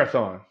running a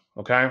marathon,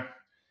 okay?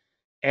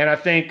 And I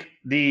think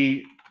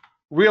the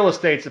real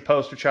estate's the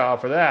poster child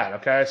for that,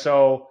 okay?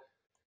 So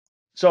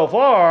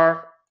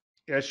far,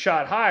 it's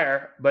shot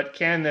higher, but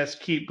can this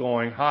keep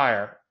going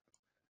higher?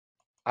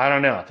 I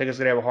don't know. I think it's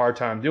going to have a hard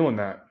time doing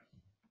that.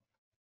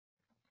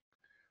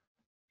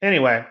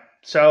 Anyway,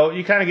 so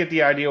you kind of get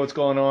the idea what's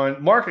going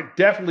on. Market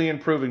definitely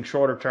improving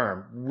shorter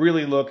term,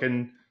 really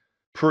looking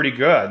pretty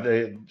good.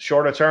 The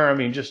shorter term,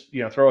 you just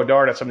throw a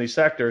dart at some of these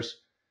sectors,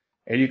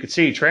 and you can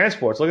see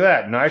transports. Look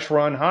at that, nice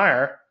run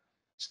higher.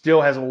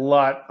 Still has a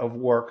lot of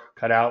work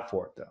cut out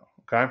for it, though.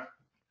 Okay.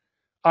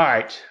 All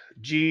right,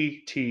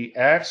 GTX.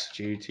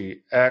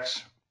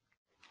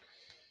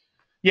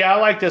 Yeah, I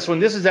like this one.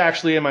 This is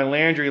actually in my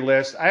Landry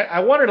list.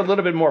 I wanted a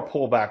little bit more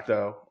pullback,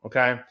 though.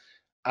 Okay.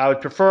 I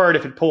would prefer it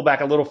if it pulled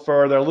back a little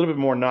further, a little bit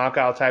more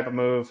knockout type of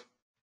move.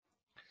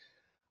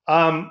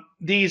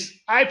 These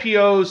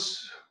IPOs,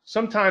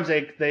 sometimes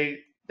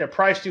they're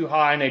priced too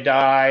high and they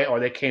die, or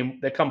they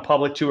come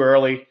public too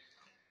early.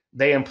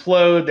 They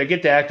implode, they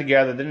get the act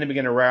together, then they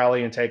begin to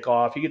rally and take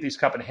off. You get these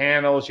cup and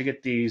handles, you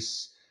get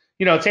these,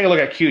 take a look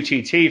at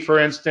QTT, for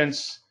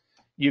instance.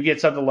 You get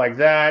something like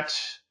that,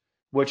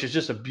 which is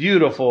just a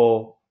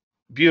beautiful,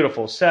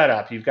 beautiful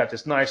setup. You've got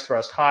this nice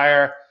thrust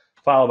higher,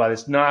 followed by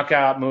this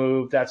knockout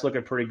move. That's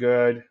looking pretty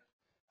good.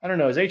 I don't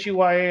know, is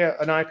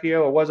HUYA an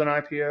IPO or was an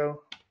IPO?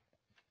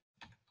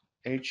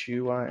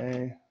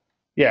 HUYA.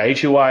 Yeah,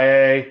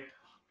 HUYA.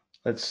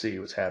 Let's see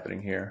what's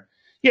happening here.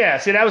 Yeah,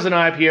 see, that was an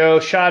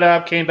IPO, shot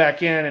up, came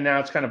back in, and now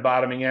it's kind of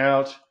bottoming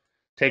out.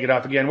 Take it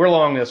off again. We're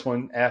long this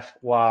one,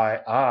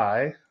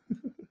 FYI.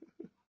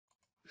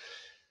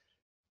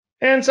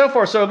 And so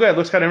far, so good.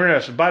 Looks kind of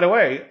interesting. By the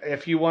way,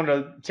 if you want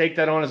to take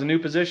that on as a new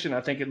position,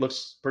 I think it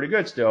looks pretty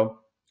good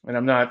still.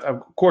 And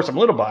of course, I'm a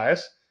little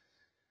biased,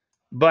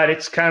 but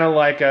it's kind of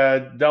like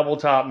a double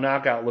top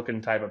knockout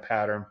looking type of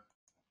pattern.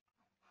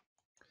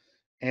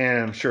 And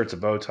I'm sure it's a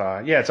bow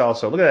tie. Yeah, it's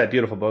also, look at that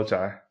beautiful bow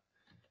tie.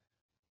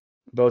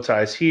 Bow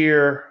ties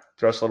here,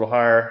 thrust a little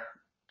higher.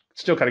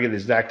 Still kind of get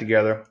this act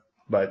together,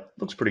 but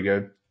looks pretty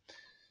good.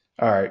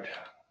 All right,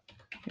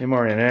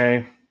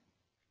 mRNA.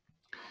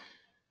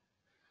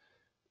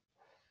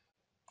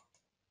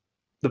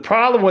 The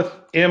problem with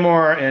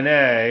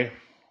mRNA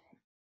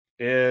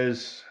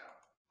is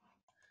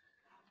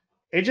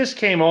it just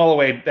came all the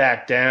way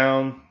back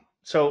down.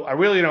 So I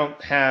really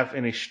don't have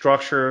any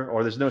structure,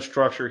 or there's no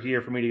structure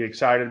here for me to get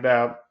excited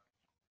about.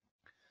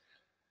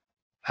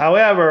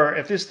 However,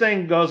 if this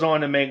thing goes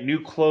on to make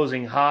new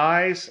closing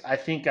highs, I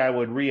think I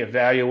would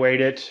reevaluate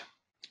it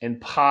and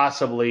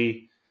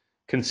possibly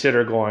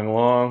consider going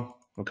long,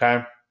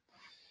 okay?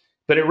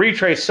 But it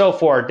retraced so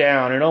far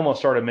down, it almost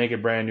started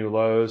making brand new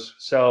lows.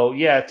 So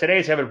yeah,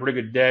 today's having a pretty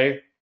good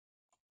day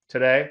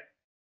today.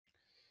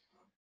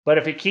 But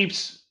if it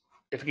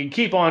can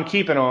keep on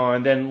keeping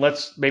on, then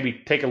let's maybe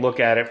take a look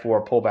at it for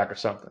a pullback or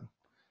something.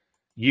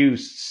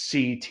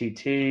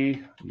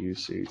 UCTT.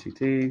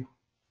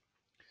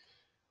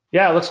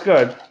 Yeah, it looks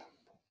good.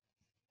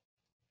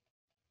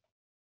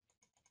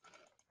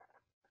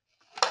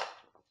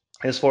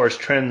 As far as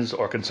trends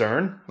are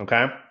concerned,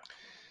 okay?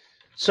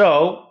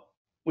 So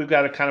we've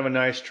got a kind of a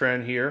nice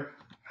trend here,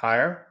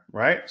 higher,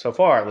 right? So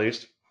far, at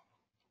least.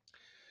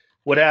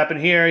 What happened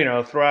here? You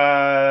know,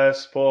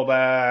 thrust,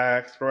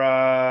 pullback,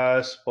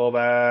 thrust,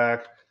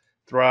 pullback,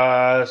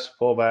 thrust,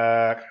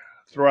 pullback,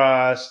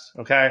 thrust,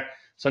 okay?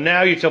 So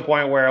now you're to a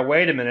point where,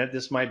 wait a minute,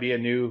 this might be a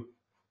new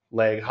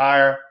leg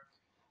higher.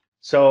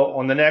 So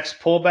on the next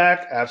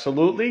pullback,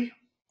 absolutely.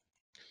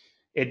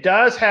 It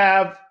does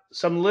have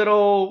some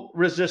little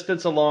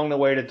resistance along the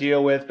way to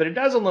deal with, but it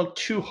doesn't look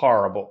too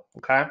horrible,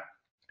 okay?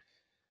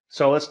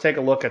 So let's take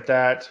a look at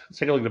that. Let's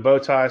take a look at the bow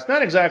tie. It's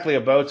not exactly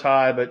a bow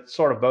tie, but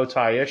sort of bow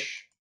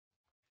tie-ish.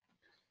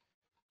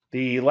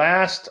 The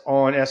last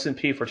on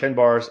S&P for 10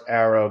 bars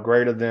arrow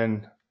greater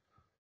than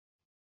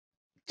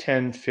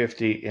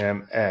 1050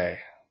 MA.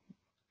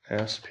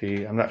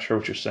 SP, I'm not sure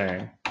what you're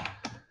saying.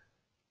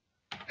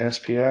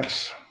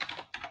 SPX.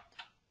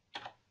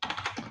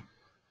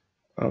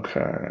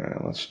 Okay,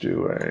 let's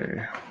do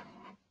a...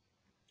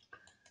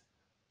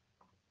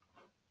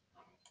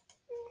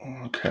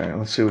 Okay,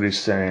 let's see what he's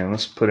saying.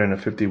 Let's put in a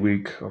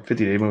 50-week or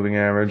 50-day moving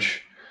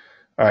average.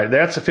 All right,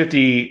 that's a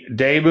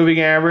 50-day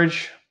moving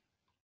average.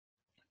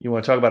 You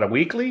want to talk about a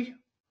weekly?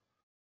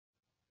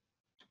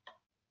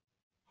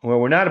 Well,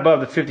 we're not above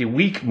the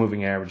 50-week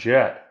moving average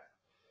yet.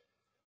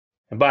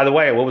 And by the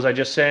way, what was I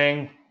just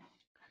saying?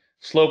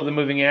 Slope of the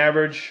moving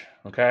average,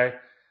 okay?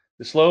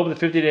 The slope of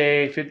the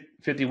 50-day,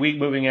 50-week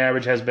moving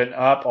average has been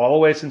up all the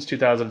way since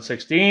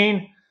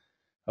 2016,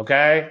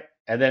 okay?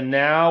 And then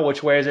now,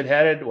 which way is it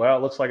headed? Well,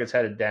 it looks like it's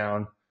headed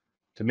down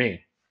to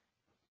me.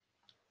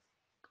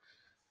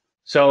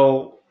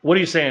 So what are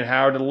you saying,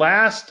 Howard? The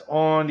last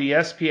on the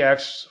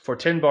SPX for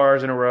 10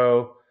 bars in a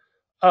row.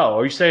 Oh,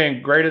 are you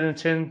saying greater than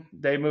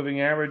 10-day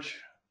moving average?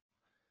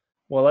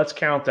 Well, let's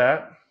count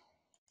that.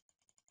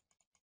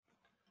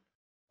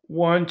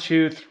 1,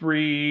 2,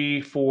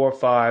 3, 4,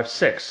 5,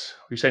 6.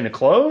 Are you saying the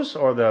close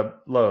or the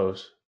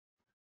lows?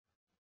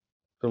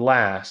 The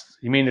last.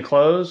 You mean the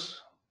close?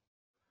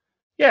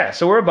 Yeah,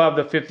 so we're above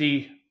the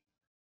 50-day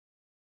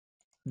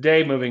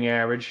moving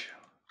average.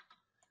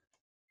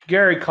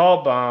 Gary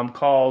Kaltbaum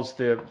calls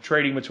the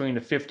trading between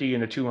the 50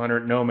 and the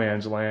 200 no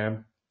man's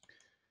land.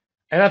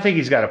 And I think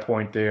he's got a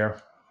point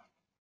there.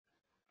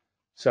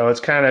 So it's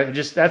kind of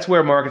just, that's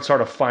where markets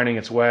sort of finding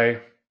its way.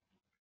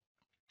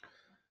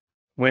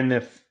 When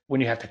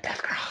you have to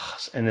death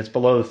cross and it's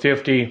below the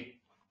 50,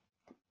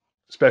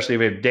 especially if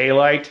we have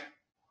daylight,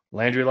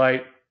 Landry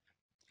light,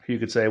 you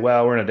could say,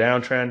 well, we're in a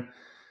downtrend.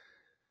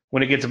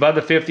 When it gets above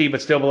the 50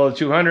 but still below the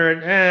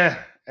 200,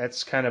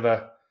 that's kind of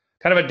a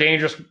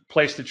dangerous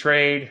place to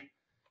trade.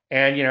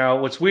 And you know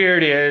what's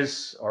weird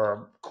is,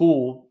 or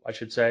cool, I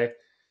should say,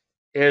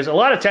 is a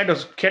lot of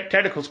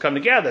technicals come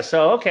together.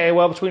 So okay,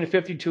 well, between the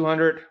 50 and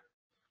 200, it's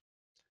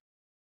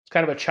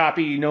kind of a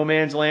choppy no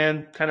man's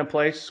land kind of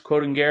place.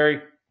 Quoting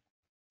Gary.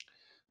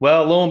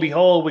 Well, lo and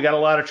behold, we got a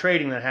lot of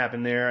trading that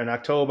happened there in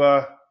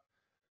October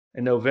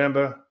and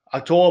November.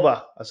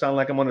 October. I sound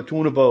like I'm on a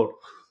tuna boat.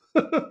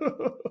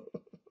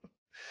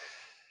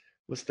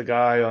 What's the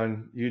guy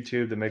on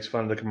YouTube that makes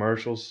fun of the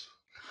commercials?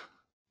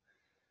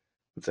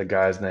 What's that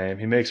guy's name?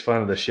 He makes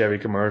fun of the Chevy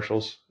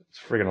commercials. It's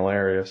freaking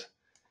hilarious.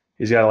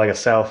 He's got like a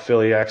South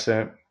Philly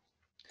accent.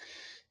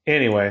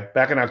 Anyway,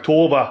 back in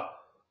October,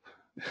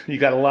 you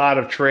got a lot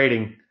of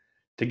trading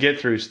to get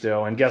through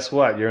still. And guess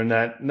what? You're in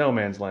that no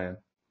man's land.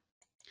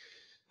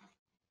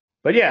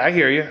 But yeah, I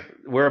hear you.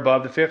 We're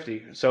above the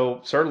 50.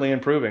 So certainly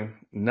improving.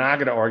 Not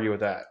going to argue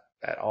with that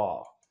at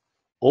all.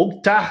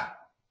 Okta.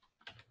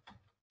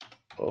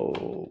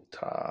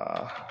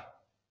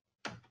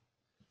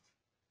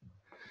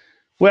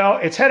 Well,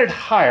 it's headed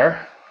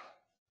higher,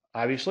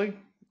 obviously.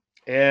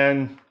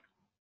 And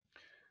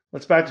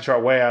let's back the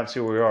chart way out and see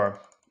where we are.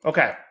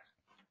 Okay.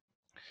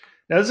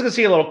 Now this is going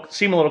to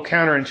seem a little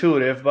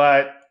counterintuitive,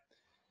 but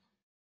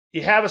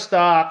you have a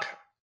stock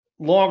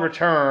longer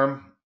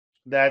term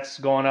that's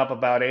gone up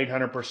about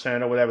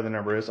 800% or whatever the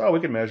number is. Oh, we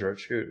can measure it.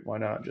 Shoot, why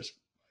not? Just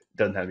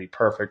doesn't have to be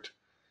perfect.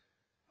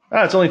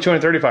 It's only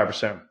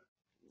 235%.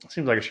 It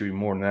seems like it should be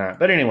more than that.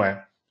 But anyway,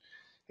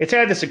 it's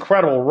had this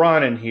incredible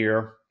run in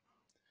here.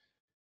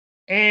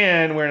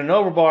 And we're in an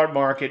overbought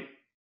market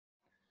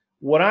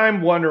What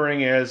I'm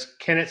wondering is,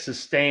 can it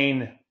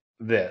sustain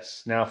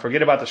this? Now,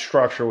 forget about the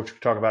structure, which we'll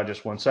talk about in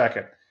just 1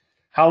 second.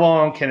 How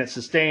long can it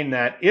sustain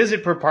that? Is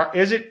it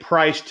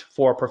priced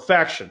for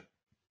perfection?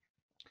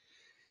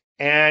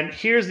 And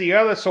here's the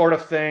other sort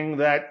of thing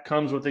that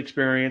comes with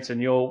experience,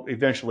 and you'll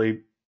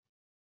eventually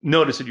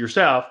notice it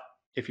yourself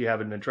if you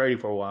haven't been trading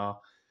for a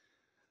while.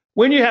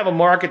 When you have a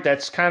market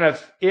that's kind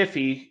of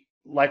iffy,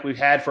 like we've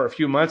had for a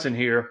few months in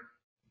here,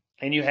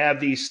 and you have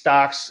these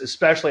stocks,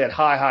 especially at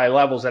high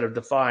levels that have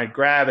defied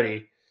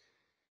gravity,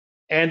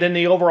 and then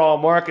the overall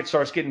market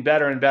starts getting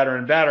better and better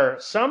and better,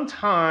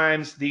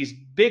 sometimes these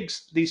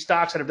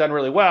stocks that have done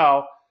really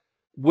well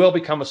will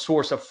become a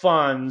source of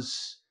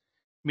funds,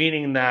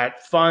 meaning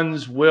that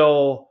funds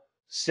will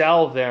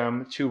sell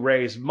them to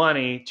raise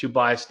money to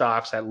buy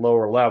stocks at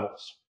lower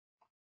levels.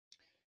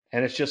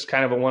 And it's just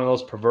kind of one of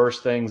those perverse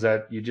things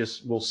that you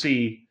just will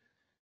see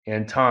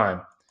in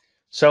time.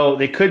 So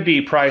they could be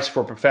priced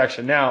for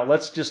perfection. Now,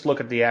 let's just look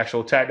at the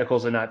actual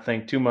technicals and not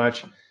think too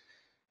much.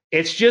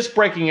 It's just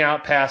breaking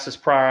out past this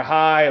prior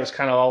high. It was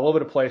kind of all over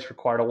the place for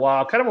quite a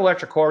while. Kind of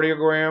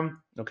electrocardiogram.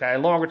 Okay,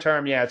 longer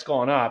term, yeah, it's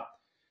going up.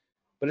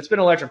 But it's been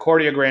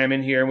electrocardiogram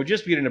in here, and we're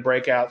just beginning to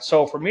break out.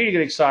 So for me to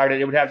get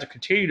excited, it would have to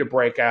continue to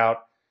break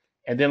out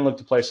and then look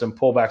to play some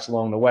pullbacks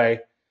along the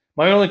way.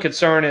 My only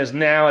concern is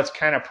now it's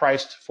kind of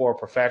priced for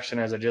perfection,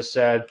 as I just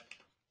said.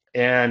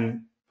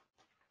 And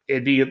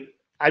I'd be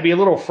a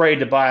little afraid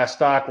to buy a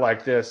stock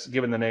like this,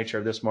 given the nature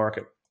of this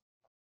market.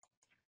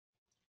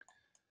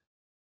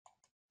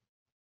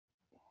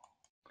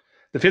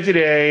 The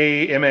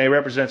 50-day MA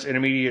represents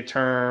intermediate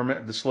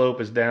term. The slope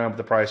is down, but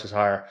the price is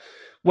higher.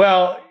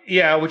 Well,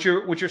 yeah, with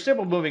your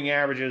simple moving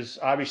averages,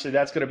 obviously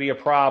that's going to be a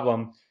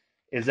problem,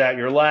 is that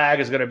your lag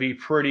is going to be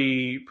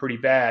pretty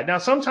bad. Now,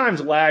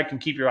 sometimes lag can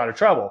keep you out of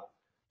trouble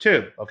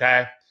too,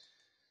 okay?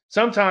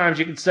 Sometimes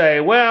you can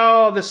say,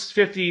 well, this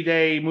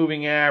 50-day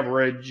moving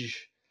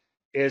average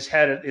is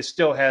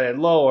still headed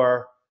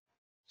lower,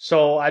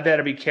 so I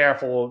better be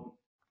careful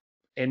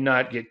and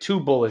not get too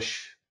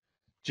bullish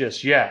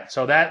just yet.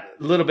 So that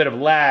little bit of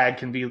lag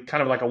can be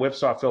kind of like a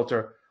whipsaw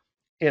filter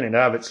in and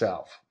of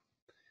itself.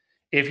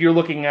 If you're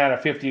looking at a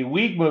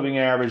 50-week moving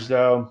average,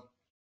 though,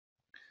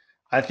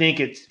 I think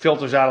it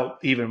filters out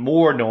even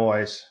more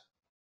noise,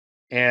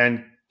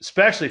 and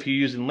especially if you're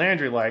using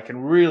Landry light,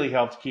 can really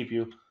help to keep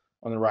you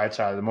on the right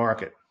side of the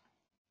market.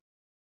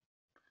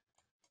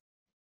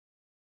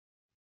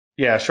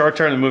 Yeah, short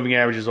term, the moving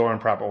averages are in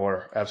proper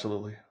order.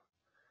 Absolutely.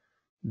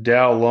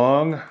 Dow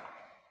long.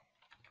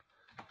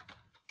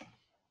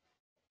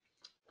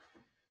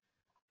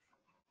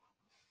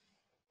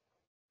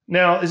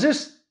 Now, is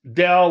this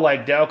Dell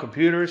like Dell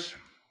Computers?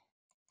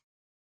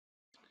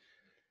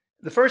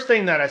 The first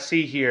thing that I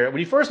see here, when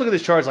you first look at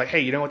this chart, it's like, hey,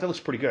 you know what? That looks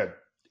pretty good.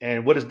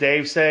 And what does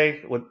Dave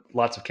say? With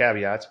lots of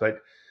caveats, but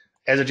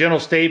as a general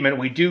statement,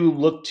 we do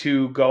look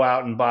to go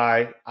out and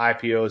buy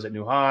IPOs at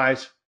new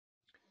highs.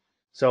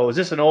 So is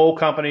this an old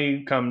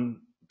company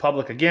come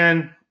public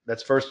again?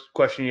 That's the first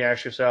question you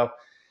ask yourself.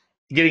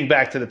 Getting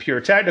back to the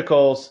pure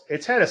technicals,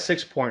 it's had a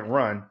 6-point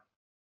run,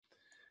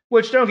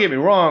 which, don't get me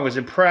wrong, is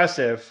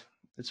impressive.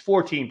 It's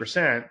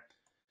 14%.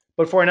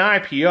 But for an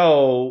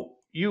IPO,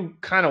 you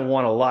kind of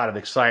want a lot of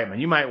excitement.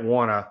 You might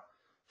want a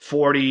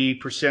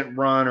 40%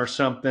 run or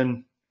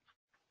something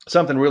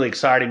really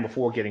exciting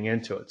before getting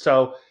into it.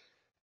 So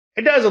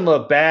it doesn't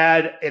look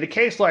bad. In a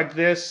case like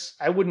this,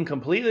 I wouldn't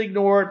completely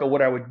ignore it, but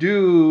what I would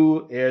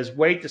do is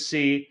wait to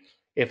see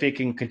if it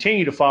can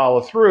continue to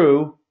follow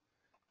through,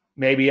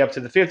 maybe up to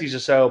the 50s or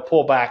so,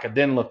 pull back, and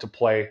then look to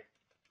play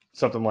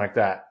something like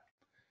that.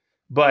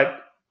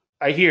 But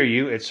I hear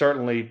you. It's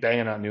certainly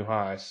banging out new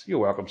highs. You're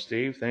welcome,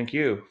 Steve. Thank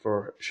you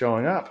for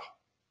showing up.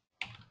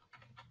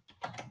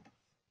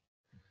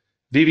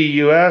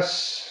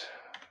 VVUS.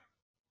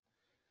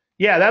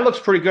 Yeah, that looks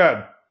pretty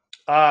good.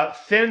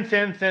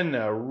 Thin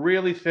though.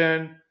 Really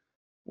thin.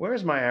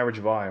 Where's my average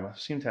volume? I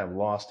seem to have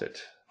lost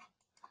it.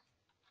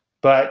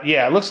 But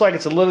yeah, it looks like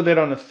it's a little bit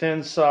on the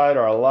thin side,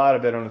 or a lot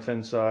of it on the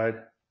thin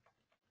side.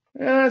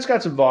 Yeah, it's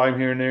got some volume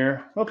here and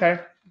there. Okay.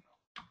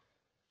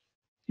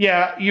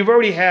 Yeah, you've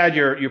already had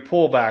your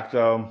pullback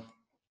though.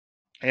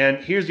 And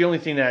here's the only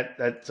thing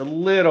that's a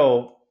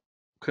little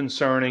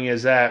concerning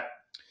is that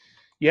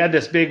you had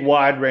this big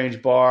wide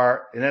range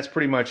bar, and that's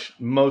pretty much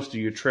most of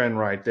your trend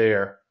right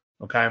there.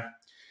 Okay.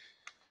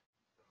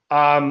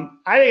 I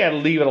think I'd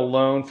leave it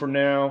alone for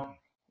now,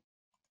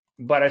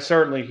 but I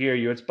certainly hear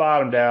you. It's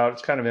bottomed out.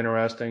 It's kind of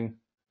interesting.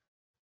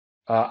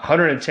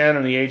 110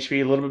 on the HV,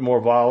 a little bit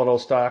more volatile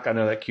stock. I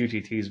know that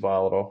QTT is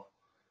volatile.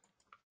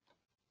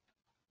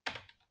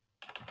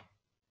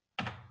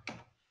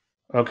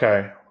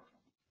 Okay.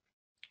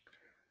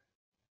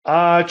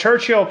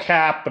 Churchill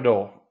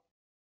Capital.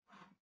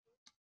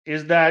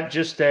 Is that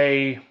just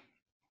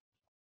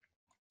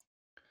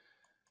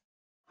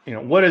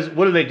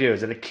what do they do?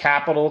 Is it a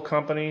capital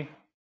company?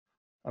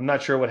 I'm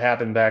not sure what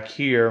happened back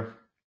here.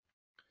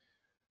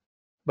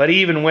 But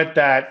even with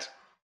that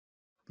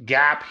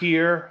gap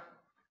here,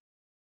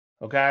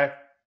 okay,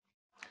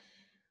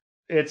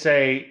 it's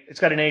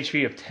got an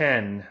HV of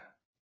 10.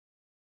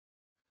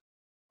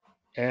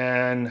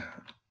 And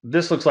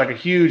this looks like a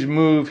huge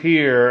move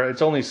here.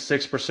 It's only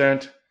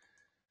 6%.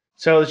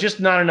 So there's just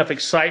not enough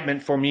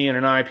excitement for me in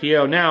an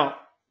IPO. Now,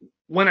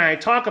 when I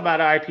talk about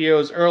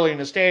IPOs early in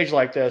the stage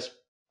like this,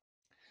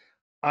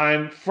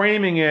 I'm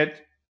framing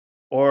it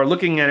or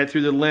looking at it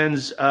through the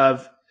lens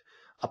of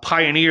a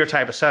pioneer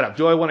type of setup.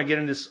 Do I want to get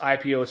in this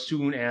IPO as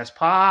soon as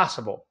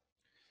possible?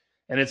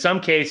 And in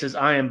some cases,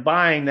 I am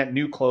buying that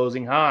new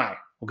closing high,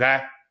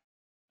 okay?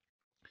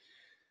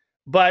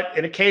 But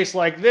in a case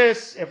like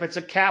this, if it's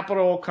a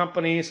capital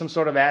company, some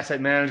sort of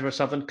asset management or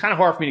something, kind of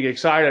hard for me to get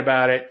excited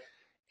about it.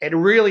 It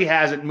really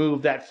hasn't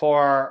moved that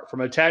far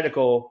from a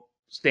technical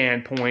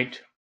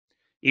standpoint,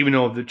 even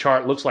though the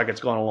chart looks like it's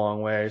gone a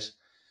long ways.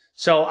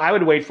 So I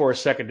would wait for a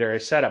secondary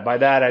setup. By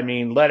that, I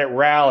mean let it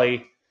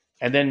rally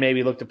and then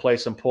maybe look to play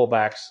some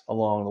pullbacks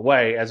along the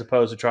way, as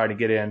opposed to trying to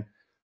get in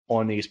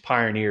on these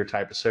pioneer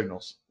type of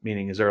signals,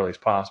 meaning as early as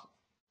possible.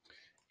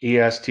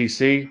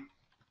 ESTC.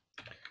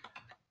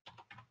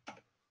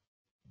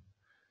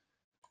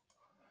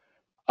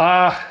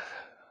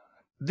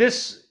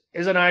 This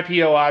is an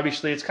IPO,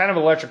 obviously. It's kind of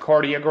an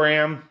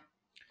electrocardiogram.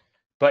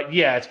 But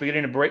yeah, it's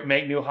beginning to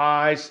make new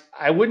highs.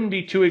 I wouldn't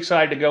be too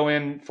excited to go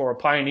in for a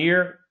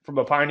pioneer from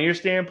a pioneer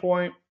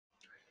standpoint.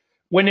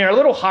 When they're a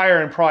little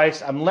higher in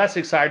price, I'm less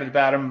excited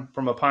about them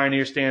from a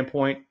pioneer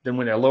standpoint than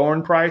when they're lower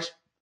in price.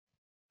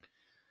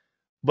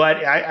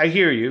 But I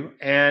hear you,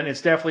 and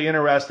it's definitely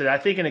interesting. I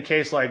think in a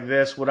case like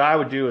this, what I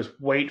would do is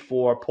wait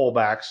for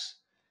pullbacks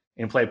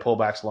and play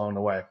pullbacks along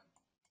the way.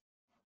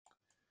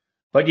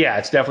 But yeah,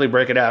 it's definitely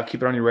break it out.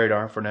 Keep it on your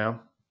radar for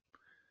now.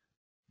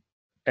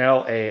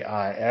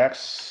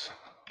 LAIX.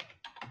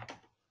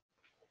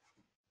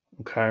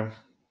 Okay.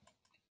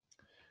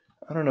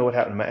 I don't know what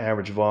happened to my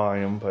average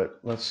volume, but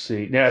let's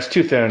see. Yeah, it's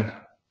too thin.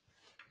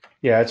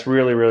 Yeah, it's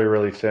really, really,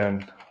 really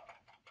thin.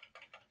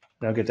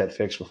 And I'll get that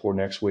fixed before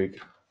next week.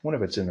 I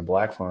wonder if it's in the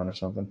black font or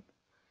something.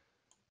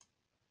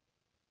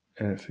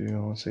 And if you,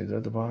 let's see, is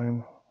that the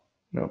volume?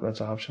 Nope,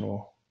 that's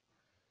optional.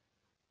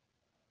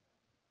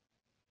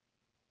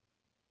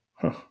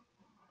 Huh.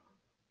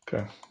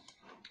 Okay.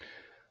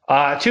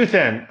 Too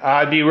thin.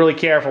 I'd be really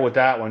careful with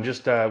that one.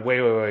 Just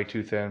way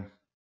too thin.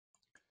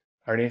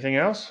 All right, anything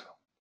else?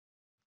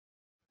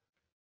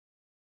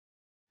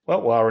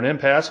 Well, while we're in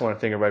impasse, I want to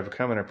thank everybody for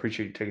coming. I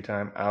appreciate you taking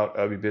time out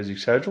of your busy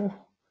schedule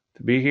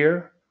to be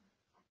here.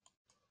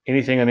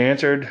 Anything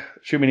unanswered,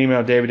 shoot me an email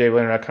at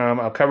david@davidlandry.com.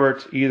 I'll cover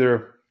it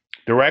either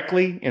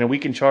directly in a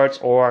weekend charts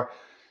or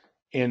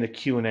in the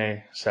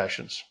Q&A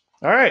sessions.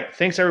 All right,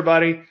 thanks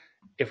everybody.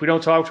 If we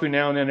don't talk between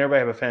now and then, everybody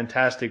have a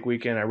fantastic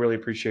weekend. I really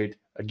appreciate,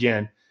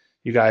 again,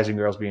 you guys and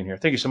girls being here.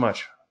 Thank you so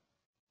much.